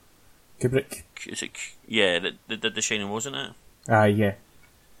Kubrick. Is it? Yeah, that did The Shining, wasn't it? Yeah.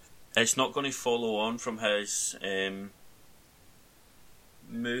 it's not going to follow on from his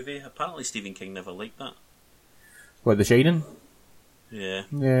movie. Apparently, Stephen King never liked that. What, The Shining? Yeah.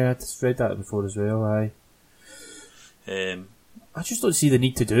 Yeah, I've read that before as well, aye. I just don't see the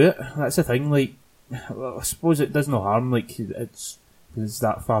need to do it. That's the thing, like, well, I suppose it does no harm, like, it's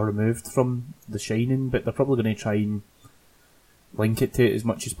that far removed from The Shining, but they're probably going to try and link it to it as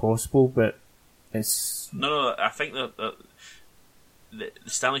much as possible, but it's... No, I think that the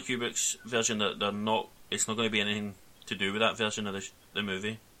Stanley Kubrick's version, that they're not... It's not going to be anything to do with that version of the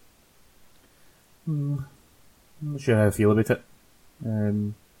movie. I'm not sure how I feel about it. I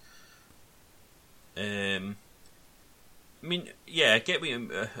mean, yeah, I get what you,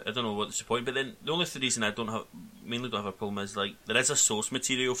 I don't know what's the point, but then the only reason I mainly don't have a problem is, like, there is a source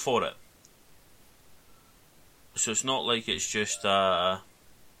material for it. So it's not like it's just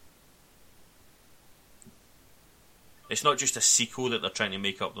it's not just a sequel that they're trying to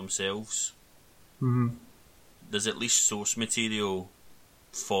make up themselves. Mm-hmm. There's at least source material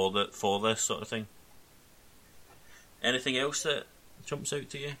for this sort of thing. Anything else that jumps out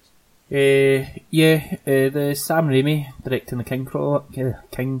to you? The Sam Raimi directing the King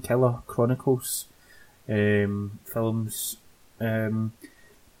Killer Chronicles films, or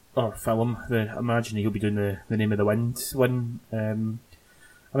film. I imagine he'll be doing the Name of the Wind one. I'm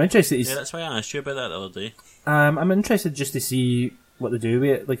interested. Yeah, that's why I asked you about that the other day. I'm interested just to see what they do with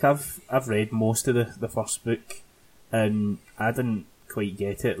it. Like, I've read most of the first book, and I didn't quite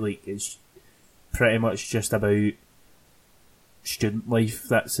get it. Like, it's pretty much just about student life.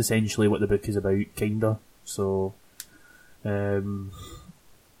 That's essentially what the book is about, kinda. So, I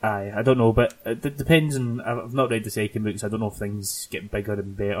don't know, but it depends on. I've not read the second book, so I don't know if things get bigger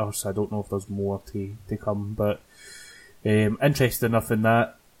and better. So I don't know if there's more to come. But interested enough in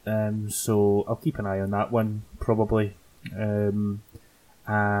that. So I'll keep an eye on that one probably. And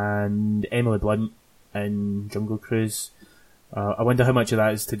Emily Blunt in Jungle Cruise. I wonder how much of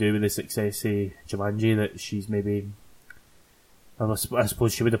that is to do with the success of Jumanji, that she's maybe... I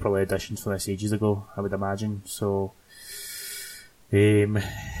suppose she would have probably auditioned for this ages ago, I would imagine. So, yeah,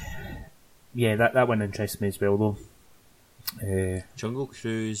 that one interests me as well, though. Jungle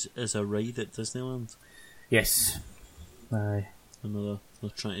Cruise is a ride at Disneyland. Yes. Aye. They're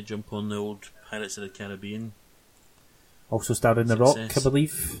trying to jump on the old Pirates of the Caribbean. Also starring The Rock, I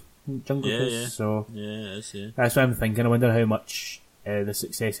believe, in Jungle Cruise. Yeah. So yeah, it is, yeah. That's what I'm thinking. I wonder how much the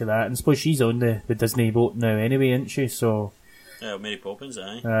success of that. And I suppose she's on the Disney boat now anyway, isn't she? So... Yeah, Mary Poppins,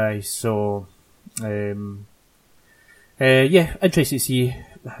 aye. Aye, so... yeah, interested to see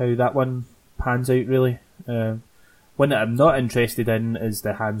how that one pans out, really. One that I'm not interested in is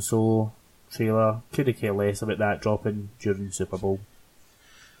the Han Solo trailer. Couldn't care less about that dropping during Super Bowl.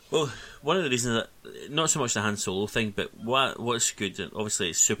 Well, one of the reasons that, not so much the Han Solo thing, but what's good, obviously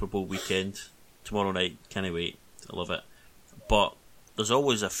it's Super Bowl weekend, tomorrow night, can't wait, I love it. But there's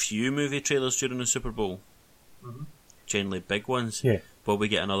always a few movie trailers during the Super Bowl. Mm-hmm. Generally big ones. Yeah. Will we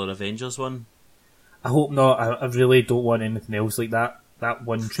get another Avengers one? I hope not. I really don't want anything else like that. That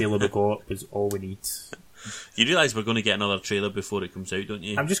one trailer we got was all we need. You realise we're going to get another trailer before it comes out, don't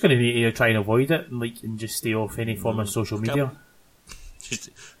you? I'm just going to need to try and avoid it and just stay off any form of social media.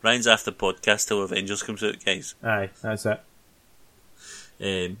 Ryan's after podcast till Avengers comes out, guys. Aye, that's it.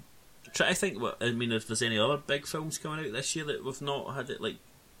 Try to think. If there's any other big films coming out this year that we've not had it, like,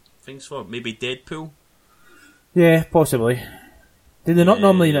 things for. Maybe Deadpool. Yeah, possibly. Did they not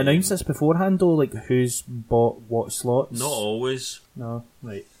normally announce this beforehand, though? Like, who's bought what slots? Not always. No,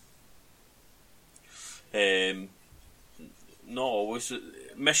 right. Not always.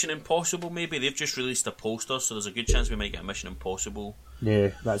 Mission Impossible, maybe. They've just released a poster, so there's a good chance we might get a Mission Impossible. Yeah,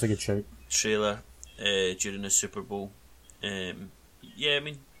 that's a good shout. Trailer during the Super Bowl. Yeah,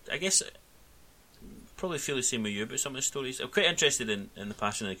 I guess probably feel the same with you about some of the stories. I'm quite interested in the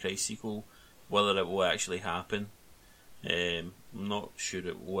Passion of the Christ sequel, whether it will actually happen. I'm not sure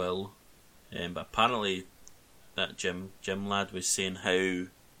it will, but apparently that Jim lad was saying how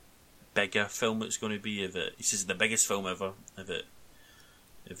big a film it's going to be. He says the biggest film ever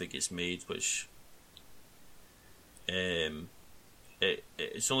if it gets made, which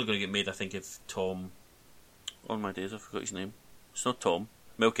it's only going to get made, I think, if Tom... On my days, I forgot his name. It's not Tom.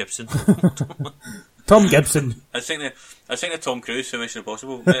 Mel Gibson. Tom Gibson. I think the Tom Cruise for Mission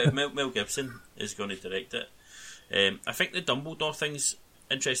Impossible. Mel Gibson is going to direct it. I think the Dumbledore thing's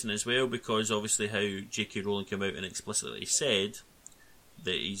interesting as well, because obviously how J.K. Rowling came out and explicitly said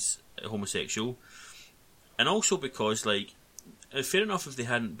that he's homosexual, and also because, like, fair enough if they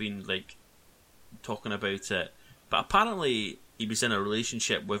hadn't been, like, talking about it, but apparently he was in a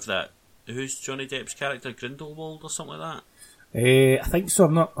relationship with that, who's Johnny Depp's character, Grindelwald or something like that. I think so.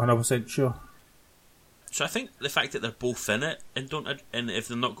 I'm not 100% sure. So I think the fact that they're both in it and if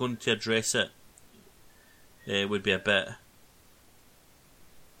they're not going to address it, would be a bit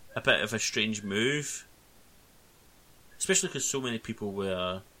of a strange move, especially because so many people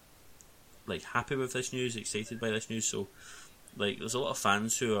were like happy with this news, excited by this news. So like, there's a lot of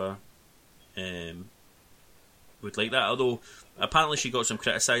fans who are would like that. Although apparently she got some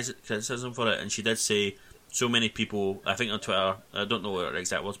criticism for it, and she did say so many people. I think on Twitter, I don't know what her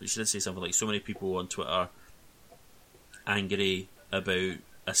exact was, but she did say something like so many people on Twitter angry about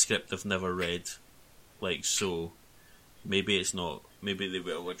a script they've never read. Like, so maybe it's not. Maybe they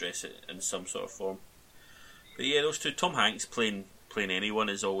will address it in some sort of form. But yeah, those two, Tom Hanks playing anyone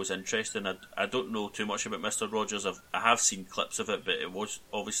is always interesting. I don't know too much about Mr. Rogers. I have seen clips of it, but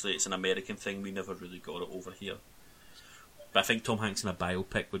it's an American thing. We never really got it over here. But I think Tom Hanks in a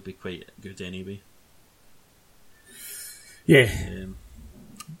biopic would be quite good anyway. Yeah.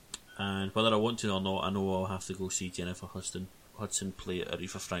 And whether I want to or not, I know I'll have to go see Jennifer Hudson play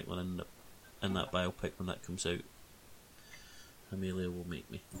Aretha Franklin in that biopic when that comes out. Amelia will make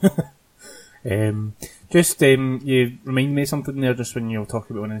me. You remind me of something there just when you were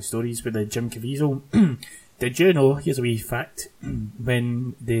talking about one of the stories with the Jim Caviezel. Did you know, here's a wee fact,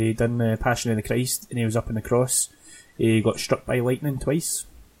 when they done the Passion of the Christ and he was up on the cross, he got struck by lightning twice?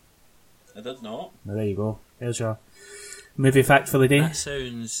 I did not. Well, there you go. There's your movie fact for the day. That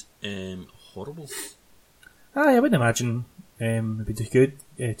sounds horrible. I wouldn't imagine it'd be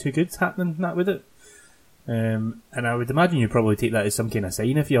too good happening that with it. And I would imagine you'd probably take that as some kind of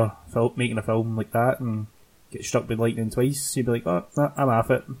sign if you're making a film like that and get struck by lightning twice. You'd be like, oh, I'm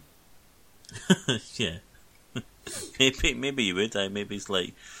off it. Yeah. maybe you would. Maybe it's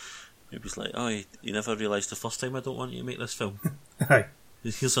like, oh, you never realised the first time I don't want you to make this film. Aye.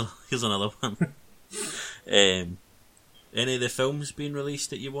 Here's another one. Any of the films being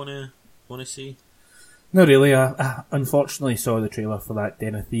released that you wanna see? Not really. I unfortunately saw the trailer for that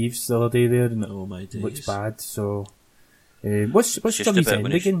Den of Thieves the other day there, and oh my days, it looks bad. So, what's Johnny's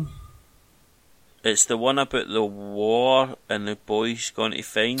end again? It's the one about the war and the boy's going to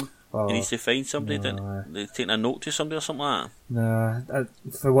find. He needs to find somebody. They're taking a note to somebody or something like that. Nah,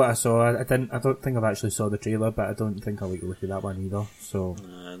 for what I saw, I don't think I've actually saw the trailer, but I don't think I'll like to look at that one either. So,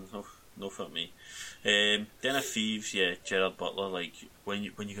 no for me. Den of Thieves, yeah, Gerard Butler. Like, when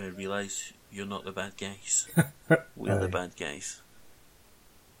you're going to realise you're not the bad guys, we're the bad guys.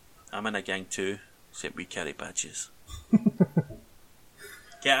 I'm in a gang too, except we carry badges.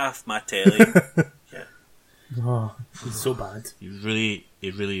 Get off my telly. Yeah. Oh, it's so bad. It really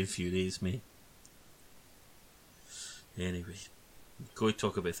infuriates me. Anyway, go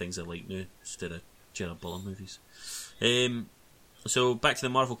talk about things I like now instead of Gerard Butler movies. So back to the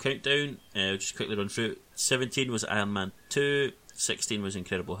Marvel countdown. Just quickly run through it. 17 was Iron Man 2. 16 was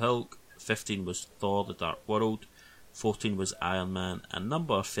Incredible Hulk. 15 was Thor: The Dark World. 14 was Iron Man, and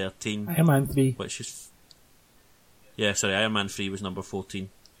number 13, Iron Man 3, which is Iron Man 3 was number 14.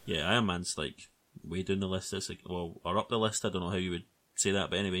 Yeah, Iron Man's like way down the list. It's like, well, or up the list. I don't know how you would say that,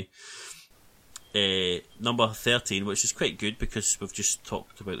 but anyway. Number 13, which is quite good because we've just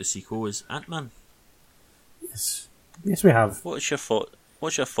talked about the sequel, is Ant-Man. Yes, we have. What's your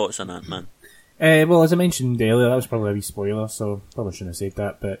thoughts on Ant-Man? Well, as I mentioned earlier, that was probably a wee spoiler, so probably shouldn't have said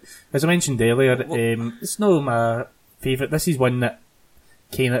that. But as I mentioned earlier, it's not my favourite. This is one that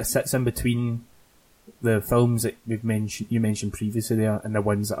kind of sits in between the films that you mentioned previously there, and the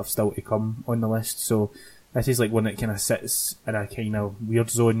ones that have still to come on the list. So this is like one that kind of sits in a kind of weird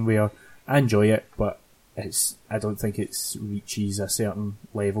zone where I enjoy it, but I don't think it reaches a certain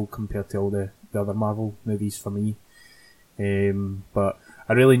level compared to all the other Marvel movies for me. But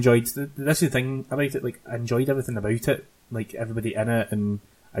I really enjoyed. This is the thing about it. Like, I enjoyed everything about it, like everybody in it, and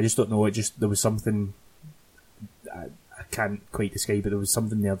I just don't know. There was something I can't quite describe it. There was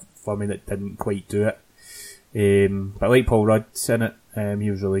something there for me that didn't quite do it. But I like Paul Rudd in it.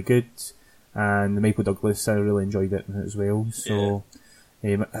 He was really good, and Michael Douglas, I really enjoyed it as well. So.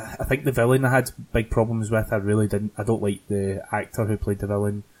 Yeah. I think the villain I had big problems with. I don't like the actor who played the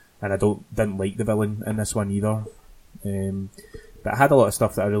villain, and I didn't like the villain in this one either. But I had a lot of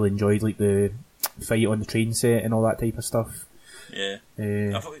stuff that I really enjoyed, like the fight on the train set and all that type of stuff. Yeah.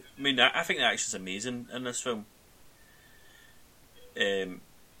 I think the action's amazing in this film.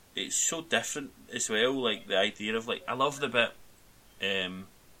 It's so different as well, like the idea of, like, I love the bit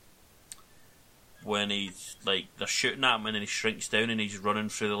when he's like, they're shooting at him and then he shrinks down and he's running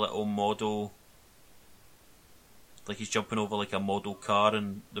through the little model, like he's jumping over like a model car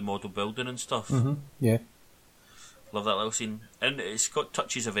and the model building and stuff. Mm-hmm. Yeah. Love that little scene. And it's got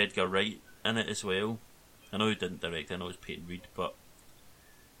touches of Edgar Wright in it as well. I know who didn't direct. I know it's Peyton Reed, but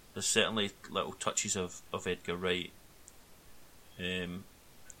there's certainly little touches of Edgar Wright.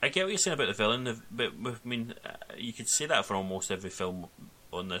 I get what you're saying about the villain, but I mean, you could say that for almost every film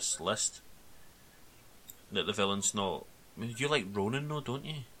on this list. That the villain's not. I mean, you like Ronan, though, don't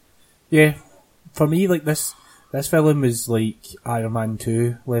you? Yeah, for me, like this villain was like Iron Man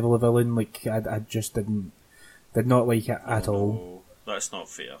 2 level of villain. Like I just did not like it at all. That's not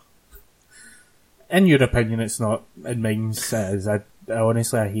fair. In your opinion, it's not. In mine, it is. I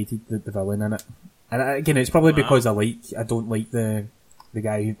honestly hated the villain in it, and again, it's probably because I don't like the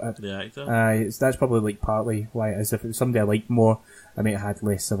guy. The actor. That's probably like partly why it is. If it was somebody I liked more, I might have had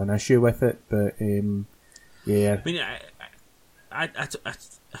less of an issue with it. But yeah. I mean, I'm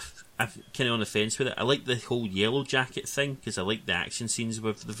kind of on the fence with it. I like the whole Yellow Jacket thing because I like the action scenes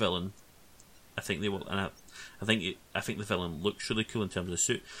with the villain. I think they will, and I think the villain looks really cool in terms of the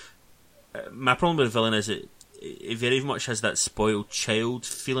suit. My problem with the villain is it very much has that spoiled child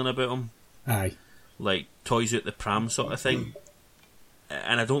feeling about him. Aye. Like toys out the pram sort of thing.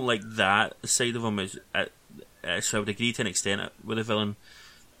 And I don't like that side of him. So I would agree to an extent with the villain.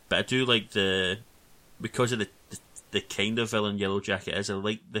 But I do like because of the kind of villain Yellow Jacket is, I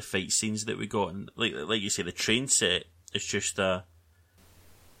like the fight scenes that we got. And like you say, the train set is just it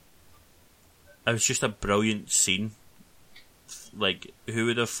was just a brilliant scene. Like, who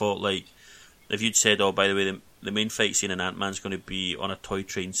would have thought, like, if you'd said, oh, by the way, the main fight scene in Ant-Man's going to be on a toy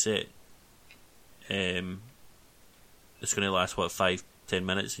train set, it's going to last, 5-10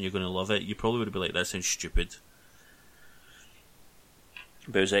 minutes, and you're going to love it, you probably would have been like, that sounds stupid.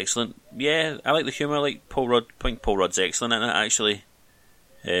 But it was excellent. Yeah, I like the humour. I like Paul Rudd. I think Paul Rudd's excellent in it, actually.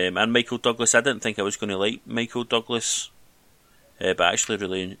 And Michael Douglas. I didn't think I was going to like Michael Douglas, but I actually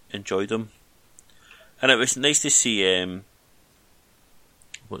really enjoyed him. And it was nice to see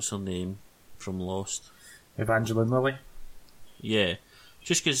what's her name from Lost? Evangeline Lilly. Yeah,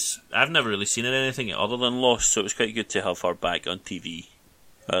 just because I've never really seen her in anything other than Lost, so it was quite good to have her back on TV,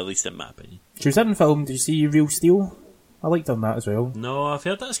 at least in my opinion. She was in film. Did you see Real Steel? I liked her in that as well. No, I've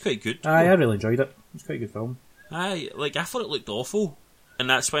heard that's quite good. I really enjoyed it. It was quite a good film. I thought it looked awful, and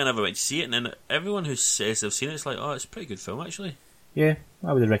that's why I never went to see it. And then everyone who says they've seen it's like, oh, it's a pretty good film actually. Yeah,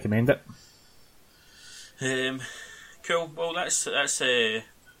 I would recommend it. Cool. Well, that's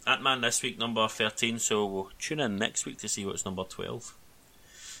Ant-Man this week, number 13. So we'll tune in next week to see what's number 12.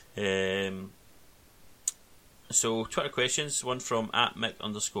 So Twitter questions. One from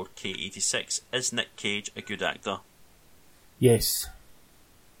 @Mick_K86. Is Nick Cage a good actor? Yes.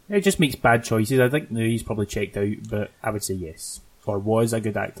 It just makes bad choices. I think he's probably checked out, but I would say yes. Or was a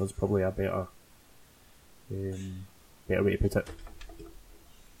good actor is probably a better way to put it.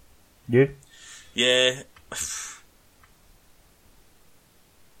 You? Yeah.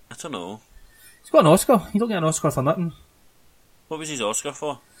 I don't know. He's got an Oscar. You don't get an Oscar for nothing. What was his Oscar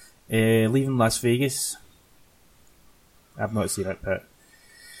for? Leaving Las Vegas. I've not seen it, but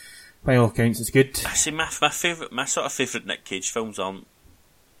by all accounts, it's good. I see my sort of favourite Nick Cage films don't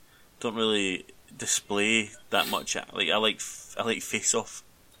really display that much. Like I like Face Off.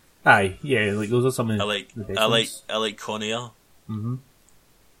 Aye, yeah, like those are some of the best ones. I like Con Air. Mm-hmm.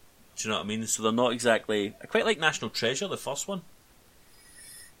 Do you know what I mean? So they're not exactly. I quite like National Treasure, the first one.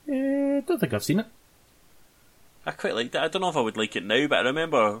 Don't think I've seen it. I quite liked it. I don't know if I would like it now, but I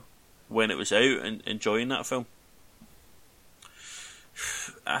remember when it was out and enjoying that film.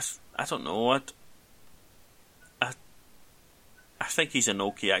 I don't know. I think he's an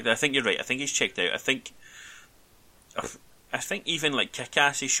okay actor. I think you're right. I think he's checked out. I think even like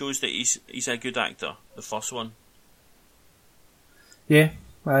Kick-Ass, he shows that he's a good actor. The first one. Yeah,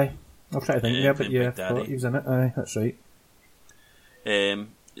 aye. I'll try to think. Yeah, but yeah, I thought he was in it. Aye, that's right. It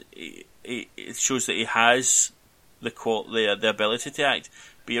shows that he has the ability to act.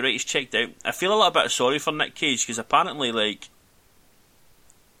 But you're right, he's checked out. I feel a little bit sorry for Nick Cage because apparently, like,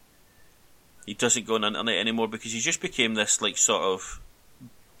 he doesn't go on the internet anymore because he just became this like sort of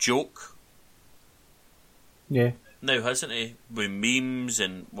joke. Yeah. Now, hasn't he? With memes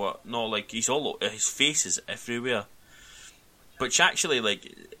and what? No, like his face is everywhere. Which actually,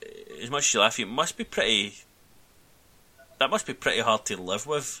 like, as much as you laugh, that must be pretty hard to live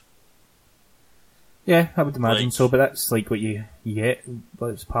with. Yeah, I would imagine so, but that's like what you get.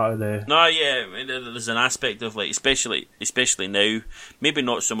 That's part of the. No, yeah, I mean, there's an aspect of like, especially now. Maybe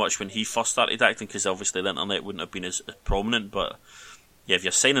not so much when he first started acting, because obviously the internet wouldn't have been as prominent. But yeah, if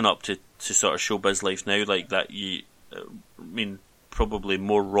you're signing up to sort of showbiz life now, like that, I mean, probably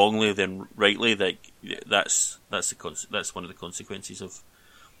more wrongly than rightly. Like that's one of the consequences of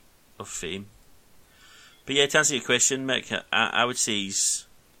fame. But yeah, to answer your question, Mick, I would say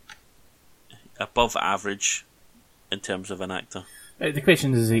above average in terms of an actor. The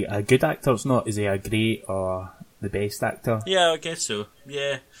question is he a good actor? It's not. Is he a great or the best actor? Yeah, I guess so.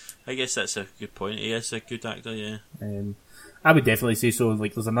 Yeah, I guess that's a good point. He is a good actor. Yeah. I would definitely say so.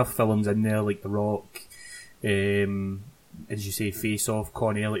 Like, there's enough films in there, like The Rock, as you say, Face Off,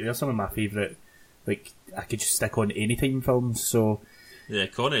 Con Air. Like, they're some of my favourite. Like, I could just stick on anytime films. So yeah,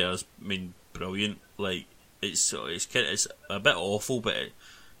 Con Air's brilliant. Like, it's a bit awful, but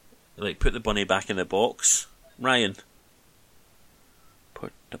like, put the bunny back in the box, Ryan.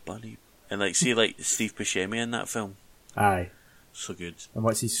 Put the bunny and like see like Steve Buscemi in that film. aye, So good. and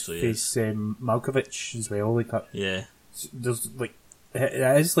what's his face? Malkovich as well. Like, Yeah. there's like it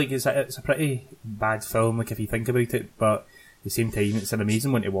is like it's a pretty bad film. Like, if you think about it, but at the same time, it's an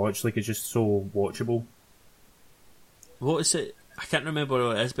amazing one to watch. Like, it's just so watchable. What is it? I can't remember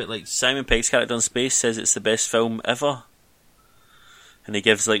what it is, but like Simon Pegg's character in Space says it's the best film ever, and he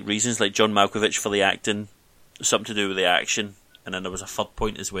gives like reasons, like John Malkovich for the acting, something to do with the action, and then there was a third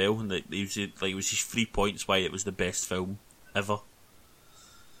point as well, and it was his 3 points why it was the best film ever.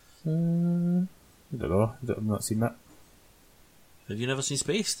 I don't know. I've not seen that. Have you never seen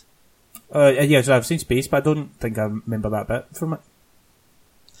Spaced? Yeah, so I've seen Space, but I don't think I remember that bit from it.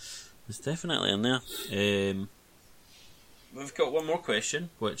 It's definitely in there. We've got one more question,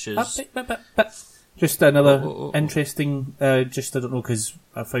 which is... Just another interesting... just, I don't know, because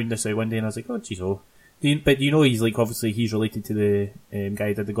I found this out one day and I was like, oh, geez, oh. But do you know he's, like, obviously he's related to the guy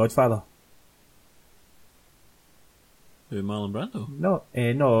who did The Godfather? Who, Marlon Brando?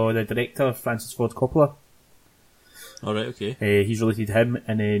 No, the director, Francis Ford Coppola. Alright, okay. He's related to him.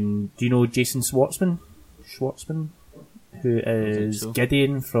 And then, do you know Jason Schwartzman? Who is so.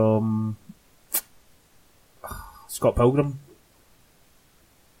 Gideon from Scott Pilgrim.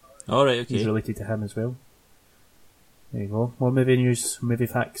 Alright, okay. He's related to him as well. There you go. More movie news, movie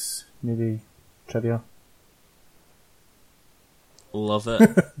facts, movie trivia. Love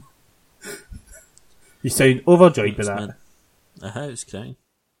it. You sound overjoyed with that. It's crying.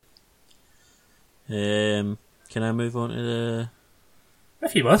 Can I move on to the...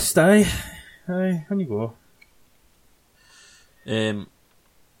 If you must, aye, on you go.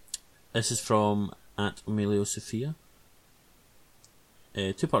 This is from @Emilio Sophia.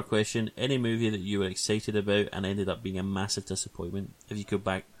 2-part question. Any movie that you were excited about and ended up being a massive disappointment? If you could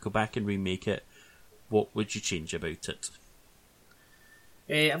go back and remake it, what would you change about it?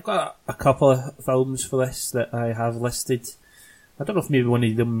 I've got a couple of films for this that I have listed. I don't know if maybe one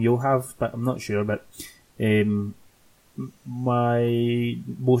of them you'll have, but I'm not sure. But my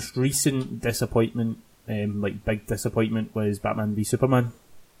most recent disappointment, like big disappointment, was Batman v Superman.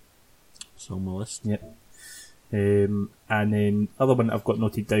 It's on my list. Yep. And then other one I've got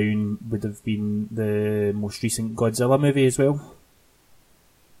noted down would have been the most recent Godzilla movie as well.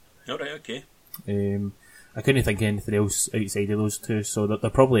 Alright, okay. I couldn't think of anything else outside of those two, so there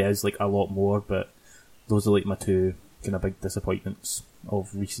probably is like a lot more, but those are like my two kind of big disappointments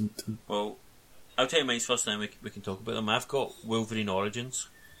of recent. Well, I'll tell you mine first, and then we can talk about them. I've got Wolverine Origins.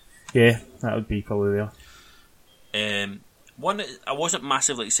 Yeah, that would be probably there. One, I wasn't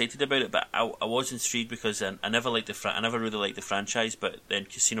massively excited about it, but I was intrigued because I never really liked the franchise. But then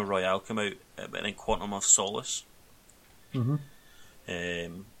Casino Royale came out, and then Quantum of Solace. Mm-hmm.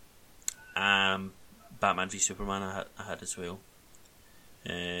 Batman v Superman I had as well.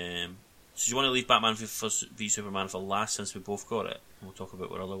 So do you want to leave Batman v Superman for last, since we both got it? And we'll talk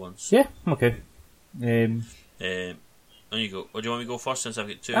about what other ones. Yeah, okay. On you go. Or do you want me to go first, since I've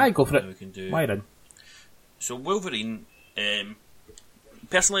got two? Aye, go for it. We can do... Why then? So Wolverine,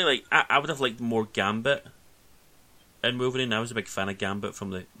 personally, like I would have liked more Gambit in Wolverine. I was a big fan of Gambit from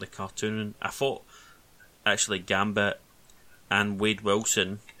the cartoon, and I thought actually Gambit and Wade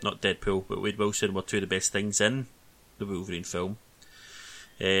Wilson, not Deadpool, but Wade Wilson were two of the best things in the Wolverine film.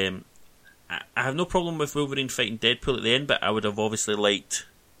 I have no problem with Wolverine fighting Deadpool at the end, but I would have obviously liked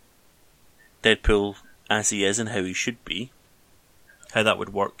Deadpool as he is and how he should be. How that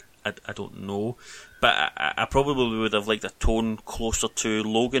would work, I don't know. But I probably would have liked a tone closer to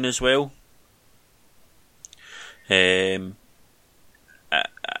Logan as well. I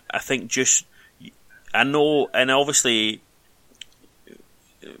think just... I know, and obviously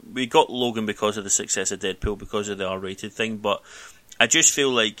we got Logan because of the success of Deadpool, because of the R-rated thing, but I just feel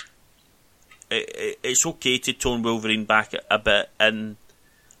like it's okay to tone Wolverine back a bit in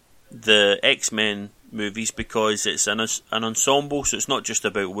the X-Men movies, because it's an ensemble, so it's not just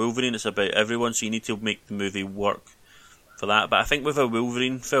about Wolverine, it's about everyone, so you need to make the movie work for that. But I think with a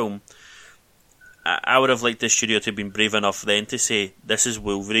Wolverine film, I would have liked the studio to have been brave enough then to say, this is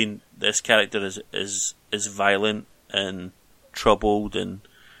Wolverine, this character is violent and troubled, and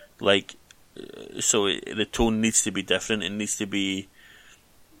like so the tone needs to be different. It needs to be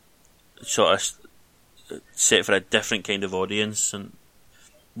sort of set for a different kind of audience. And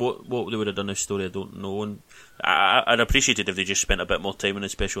what they would have done in this story, I don't know. And I'd appreciate it if they just spent a bit more time on the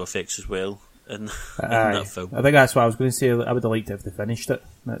special effects as well in that film. I think that's what I was going to say. I would have liked it if they finished it.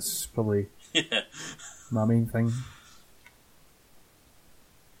 That's probably my main thing.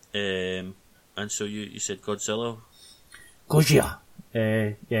 And so you said Godzilla? Gojira.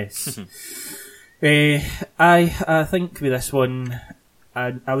 Yes. I think with this one,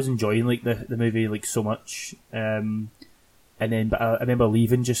 I was enjoying like the movie like so much, and then but I remember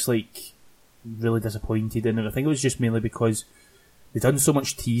leaving just like really disappointed in it. I think it was just mainly because they'd done so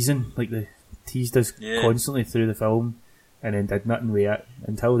much teasing, like they teased us constantly through the film, and then did nothing with it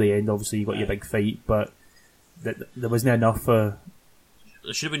until the end. Obviously, you got your big fight, but there wasn't enough for.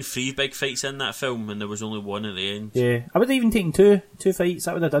 There should have been 3 big fights in that film, and there was only 1 at the end. Yeah, I would have even taken two fights.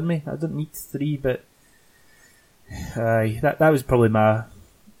 That would have done me. I didn't need 3, but that was probably my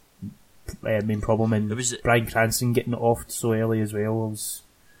main problem. And Bryan Cranston getting off so early as well was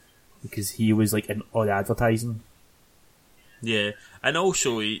because he was like in all the advertising. Yeah, and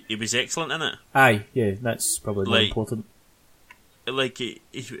also he was excellent in it. Aye, yeah, that's probably more important. Like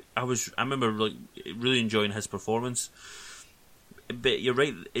I remember like really enjoying his performance. But you're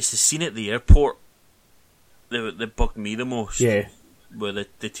right, it's the scene at the airport that bugged me the most. Yeah. Where the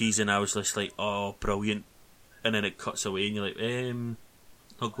teasing, I was just like, oh, brilliant. And then it cuts away and you're like,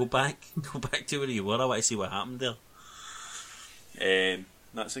 no, go back to where you were. I want to see what happened there.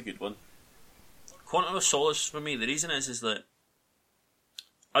 That's a good one. Quantum of Solace for me, the reason is that,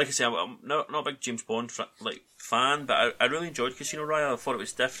 like I say, I'm not a big James Bond fan, but I really enjoyed Casino Royale. I thought it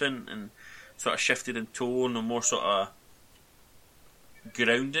was different and sort of shifted in tone and more sort of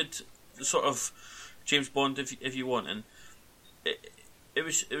grounded sort of James Bond if you want, and it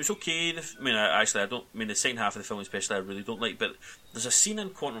was okay. I don't mean the second half of the film especially I really don't like, but there's a scene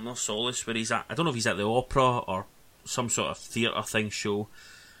in Quantum of Solace where he's at, I don't know if he's at the opera or some sort of theatre thing show,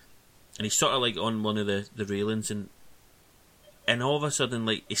 and he's sort of like on one of the railings, and all of a sudden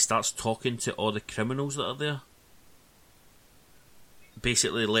like he starts talking to all the criminals that are there,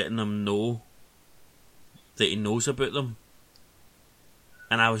 basically letting them know that he knows about them.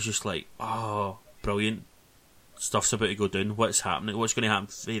 And I was just like, oh, brilliant. Stuff's about to go down. What's happening? What's going to happen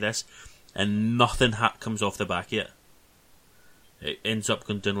to this? And nothing comes off the back of it. It ends up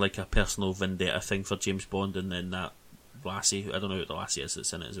going down like a personal vendetta thing for James Bond, and then that lassie, I don't know who the lassie is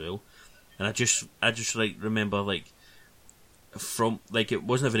that's in it as well. And I just like remember like from like it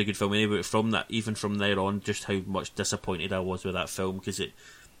wasn't a very good film anyway, but from that, even from there on, just how much disappointed I was with that film, because it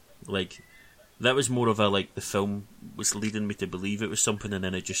like. That was more of a, like, the film was leading me to believe it was something, and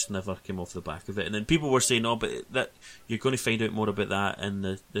then it just never came off the back of it. And then people were saying, oh, but that you're going to find out more about that in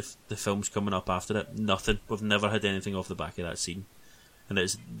the films coming up after it. Nothing. We've never had anything off the back of that scene. And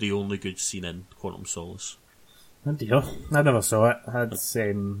it's the only good scene in Quantum Solace. Oh dear. I never saw it. I had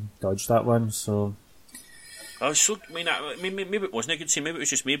dodged that one, so... I was so... maybe it wasn't a good scene, maybe it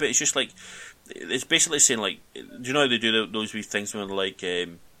was just me, but it's just like... It's basically saying, like... Do you know how they do those wee things when they're like... I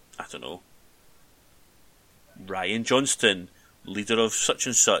don't know... Ryan Johnston, leader of such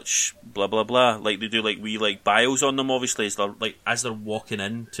and such, blah blah blah. Like they do, like wee like bios on them. Obviously, as they're walking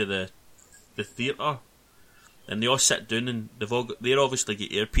into the theatre, and they all sit down and they're obviously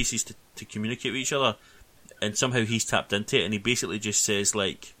get earpieces to communicate with each other. And somehow he's tapped into it, and he basically just says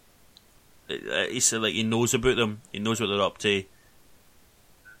like, he said like he knows about them, he knows what they're up to.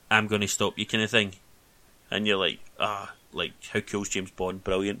 I'm going to stop you, kind of thing. And you're like, like how cool's James Bond?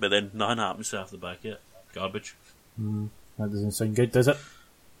 Brilliant. But then nothing happens after the back of it. Garbage. That doesn't sound good, does it?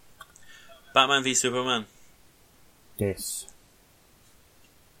 Batman v Superman. Yes.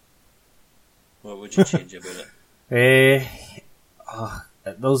 What would you change about it?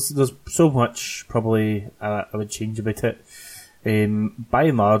 There's so much probably I would change about it. By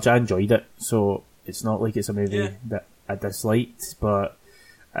and large, I enjoyed it, so it's not like it's a movie that I disliked, but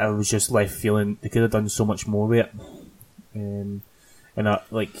I was just left feeling they could have done so much more with it. And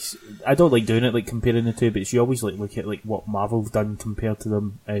I don't like doing it, like comparing the two, but you always like look at like what Marvel have done compared to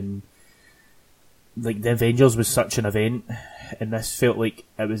them, and like the Avengers was such an event, and this felt like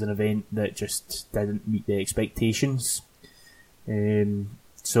it was an event that just didn't meet the expectations.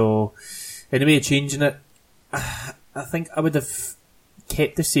 So, in a way of changing it, I think I would have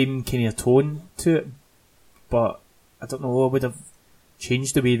kept the same kind of tone to it, but I don't know, I would have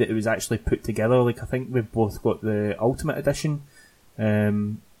changed the way that it was actually put together. Like I think we've both got the Ultimate Edition.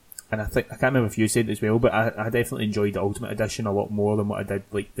 And I can't remember if you said it as well, but I definitely enjoyed the Ultimate Edition a lot more than what I did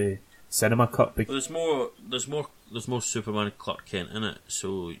like the cinema cut. Well, there's more Superman Clark Kent in it,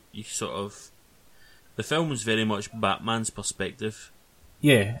 so you sort of the film is very much Batman's perspective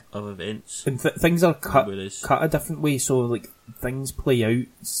Yeah, of events. and things are cut Whereas- a different way, so like things play out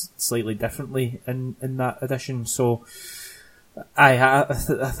slightly differently in that edition. So I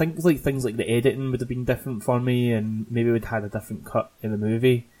think like things like the editing would have been different for me, and maybe we'd had a different cut in the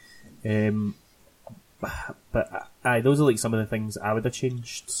movie. But those are like some of the things I would have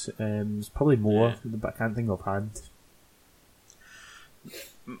changed. There's probably more, but I can't think offhand.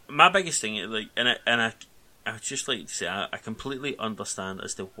 My biggest thing, like, and I would just like to say, I completely understand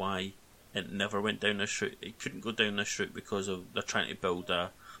as to why it never went down this route. It couldn't go down this route because of they're trying to build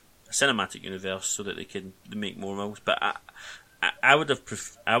a cinematic universe so that they can make more movies. But I would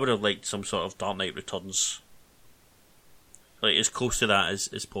have liked some sort of Dark Knight Returns, like as close to that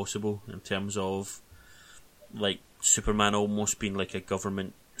as possible in terms of like Superman almost being like a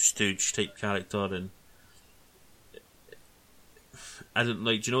government stooge type character, and I don't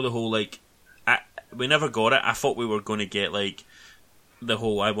like. Do you know the whole like? We never got it. I thought we were going to get like the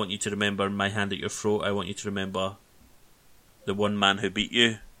whole "I want you to remember my hand at your throat. I want you to remember the one man who beat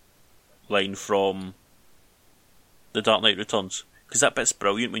you" line from The Dark Knight Returns, because that bit's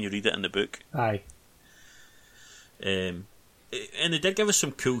brilliant when you read it in the book. Aye. And they did give us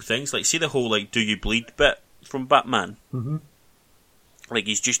some cool things, like see the whole like "Do you bleed" bit from Batman. Mm-hmm. Like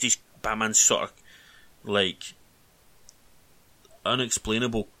he's Batman's sort of like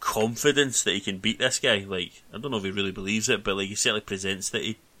unexplainable confidence that he can beat this guy. Like I don't know if he really believes it, but like he certainly presents that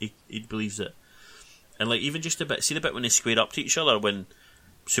he believes it. And like even just a bit, see the bit when they square up to each other when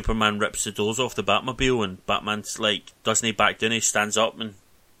Superman rips the doors off the Batmobile and Batman's like doesn't he back down? He stands up and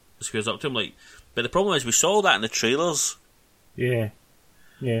squares up to him. Like, but the problem is we saw all that in the trailers. Yeah.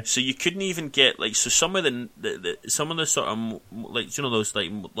 Yeah. So you couldn't even get like some of the some of the sort of like you know those like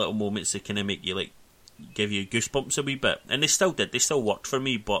little moments that kind of make you like give you goosebumps a wee bit, and they still did. They still worked for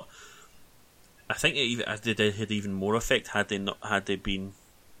me, but I think it had even more effect had they been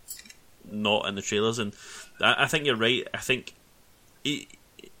not in the trailers. And I think you're right. I think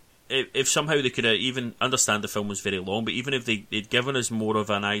if somehow they could even understand the film was very long, but even if they'd given us more of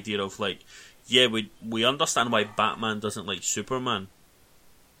an idea of like, yeah, we understand why Batman doesn't like Superman,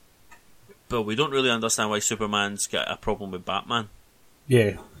 but we don't really understand why Superman's got a problem with Batman.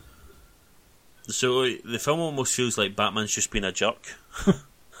 Yeah. So the film almost feels like Batman's just been a jerk.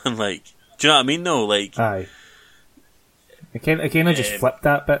 And like, do you know what I mean though? Like, Aye. It kind of just flipped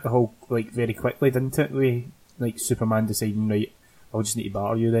that bit the whole like very quickly, didn't it? We like Superman deciding, right, I'll just need to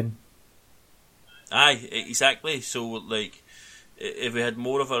batter you then. Aye, exactly. So like, if we had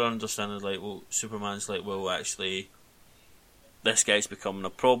more of our understanding, like, well, Superman's like, well, actually, this guy's becoming a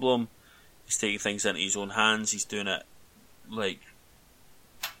problem. He's taking things into his own hands. He's doing it like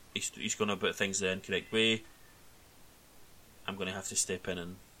he's going about things the incorrect way. I'm going to have to step in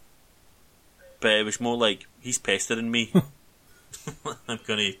and. But it was more like he's pestering me. I'm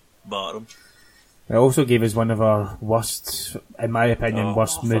going to batter him. It also gave us one of our worst, in my opinion,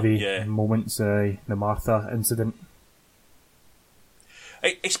 worst movie moments, the Martha incident.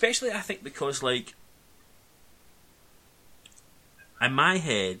 Especially, I think, because, like, in my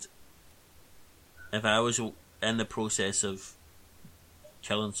head, if I was in the process of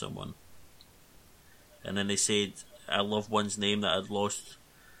killing someone, and then they said a loved one's name that I'd lost,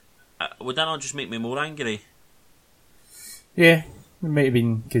 would that not just make me more angry? Yeah, it might have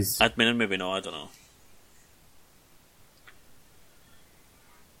been, because... I mean, maybe not, I don't know.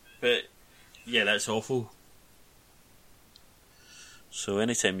 But, yeah, that's awful. So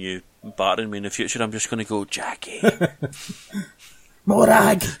anytime you batter me in the future, I'm just going to go, Jackie.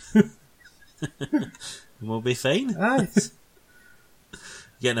 Morag! We'll be fine. Aye.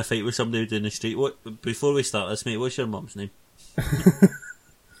 Get in a fight with somebody down the street. Before we start this, mate, what's your mum's name?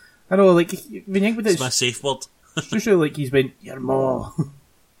 I know, like, when you think about it, It's my safe word. it's just really like he's went, your ma.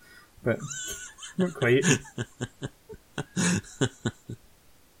 But, not quite.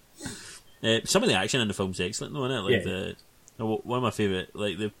 Some of the action in the film's excellent, though, isn't it? Like one of my favourite,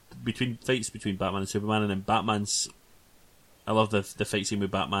 like the fights between Batman and Superman, and then Batman's. I love the fight scene with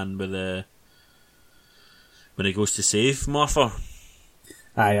Batman with when he goes to save Martha.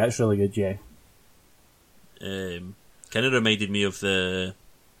 Aye, that's really good, yeah. Kind of reminded me of the.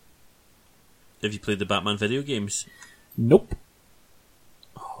 Have you played the Batman video games? Nope.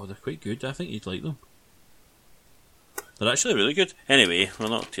 Oh, they're quite good. I think you'd like them. They're actually really good. Anyway, we're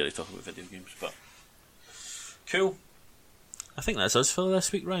not really talking about video games, but cool. I think that's us for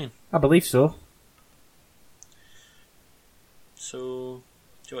this week, Ryan. I believe so. So,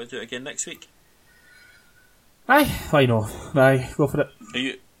 do you want to do it again next week? Aye, why not? Aye, go for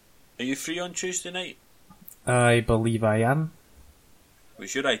it. Are Are you free on Tuesday night? I believe I am. It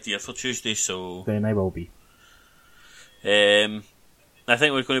was your idea for Tuesday, so... Then I will be. I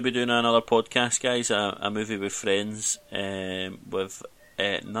think we're going to be doing another podcast, guys, a movie with friends, with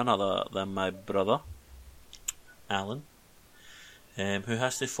none other than my brother, Alan, who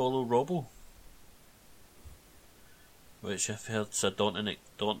has to follow Robbo, which I've heard is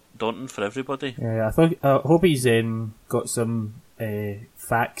daunting for everybody. Yeah, I hope he's got some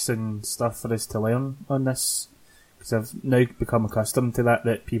facts and stuff for us to learn on this, because I've now become accustomed to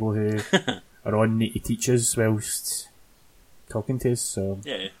that people who are on need to teach us whilst talking to us. So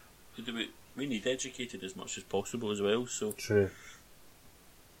yeah, we need educated as much as possible as well. So true.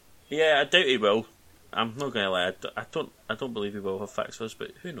 Yeah, I doubt he will. I'm not going to lie. I don't believe he will have facts for us,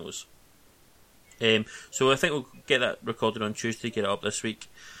 but who knows? So I think we'll get that recorded on Tuesday, get it up this week,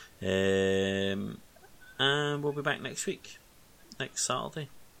 and we'll be back next week, next Saturday.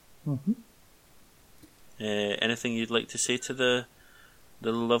 Mm-hmm. Anything you'd like to say to the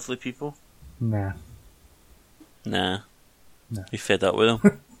lovely people? Nah. You fed up with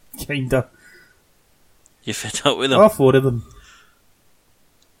them? Kinda. You fed up with them? All four of them.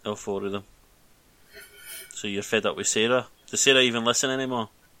 All four of them. So you're fed up with Sarah? Does Sarah even listen anymore?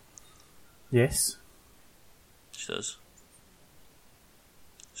 Yes. She does.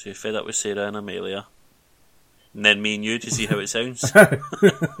 So you're fed up with Sarah and Amelia. And then me and you to see how it sounds.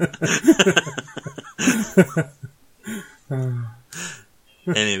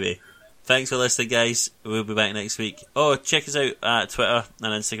 Anyway, thanks for listening, guys. We'll be back next week. Oh, check us out at Twitter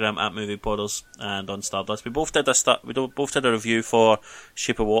and Instagram at MoviePodders and on Stardust. We both did a review for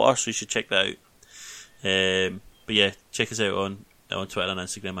Shape of Water, so you should check that out. But yeah, check us out on Twitter and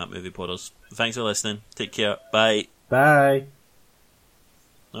Instagram at MoviePodders. Thanks for listening. Take care. Bye. Bye.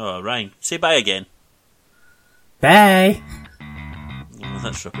 Oh, Ryan, say bye again. Bye. Oh,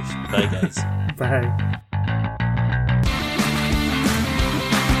 that's rubbish. Bye, guys. Bye.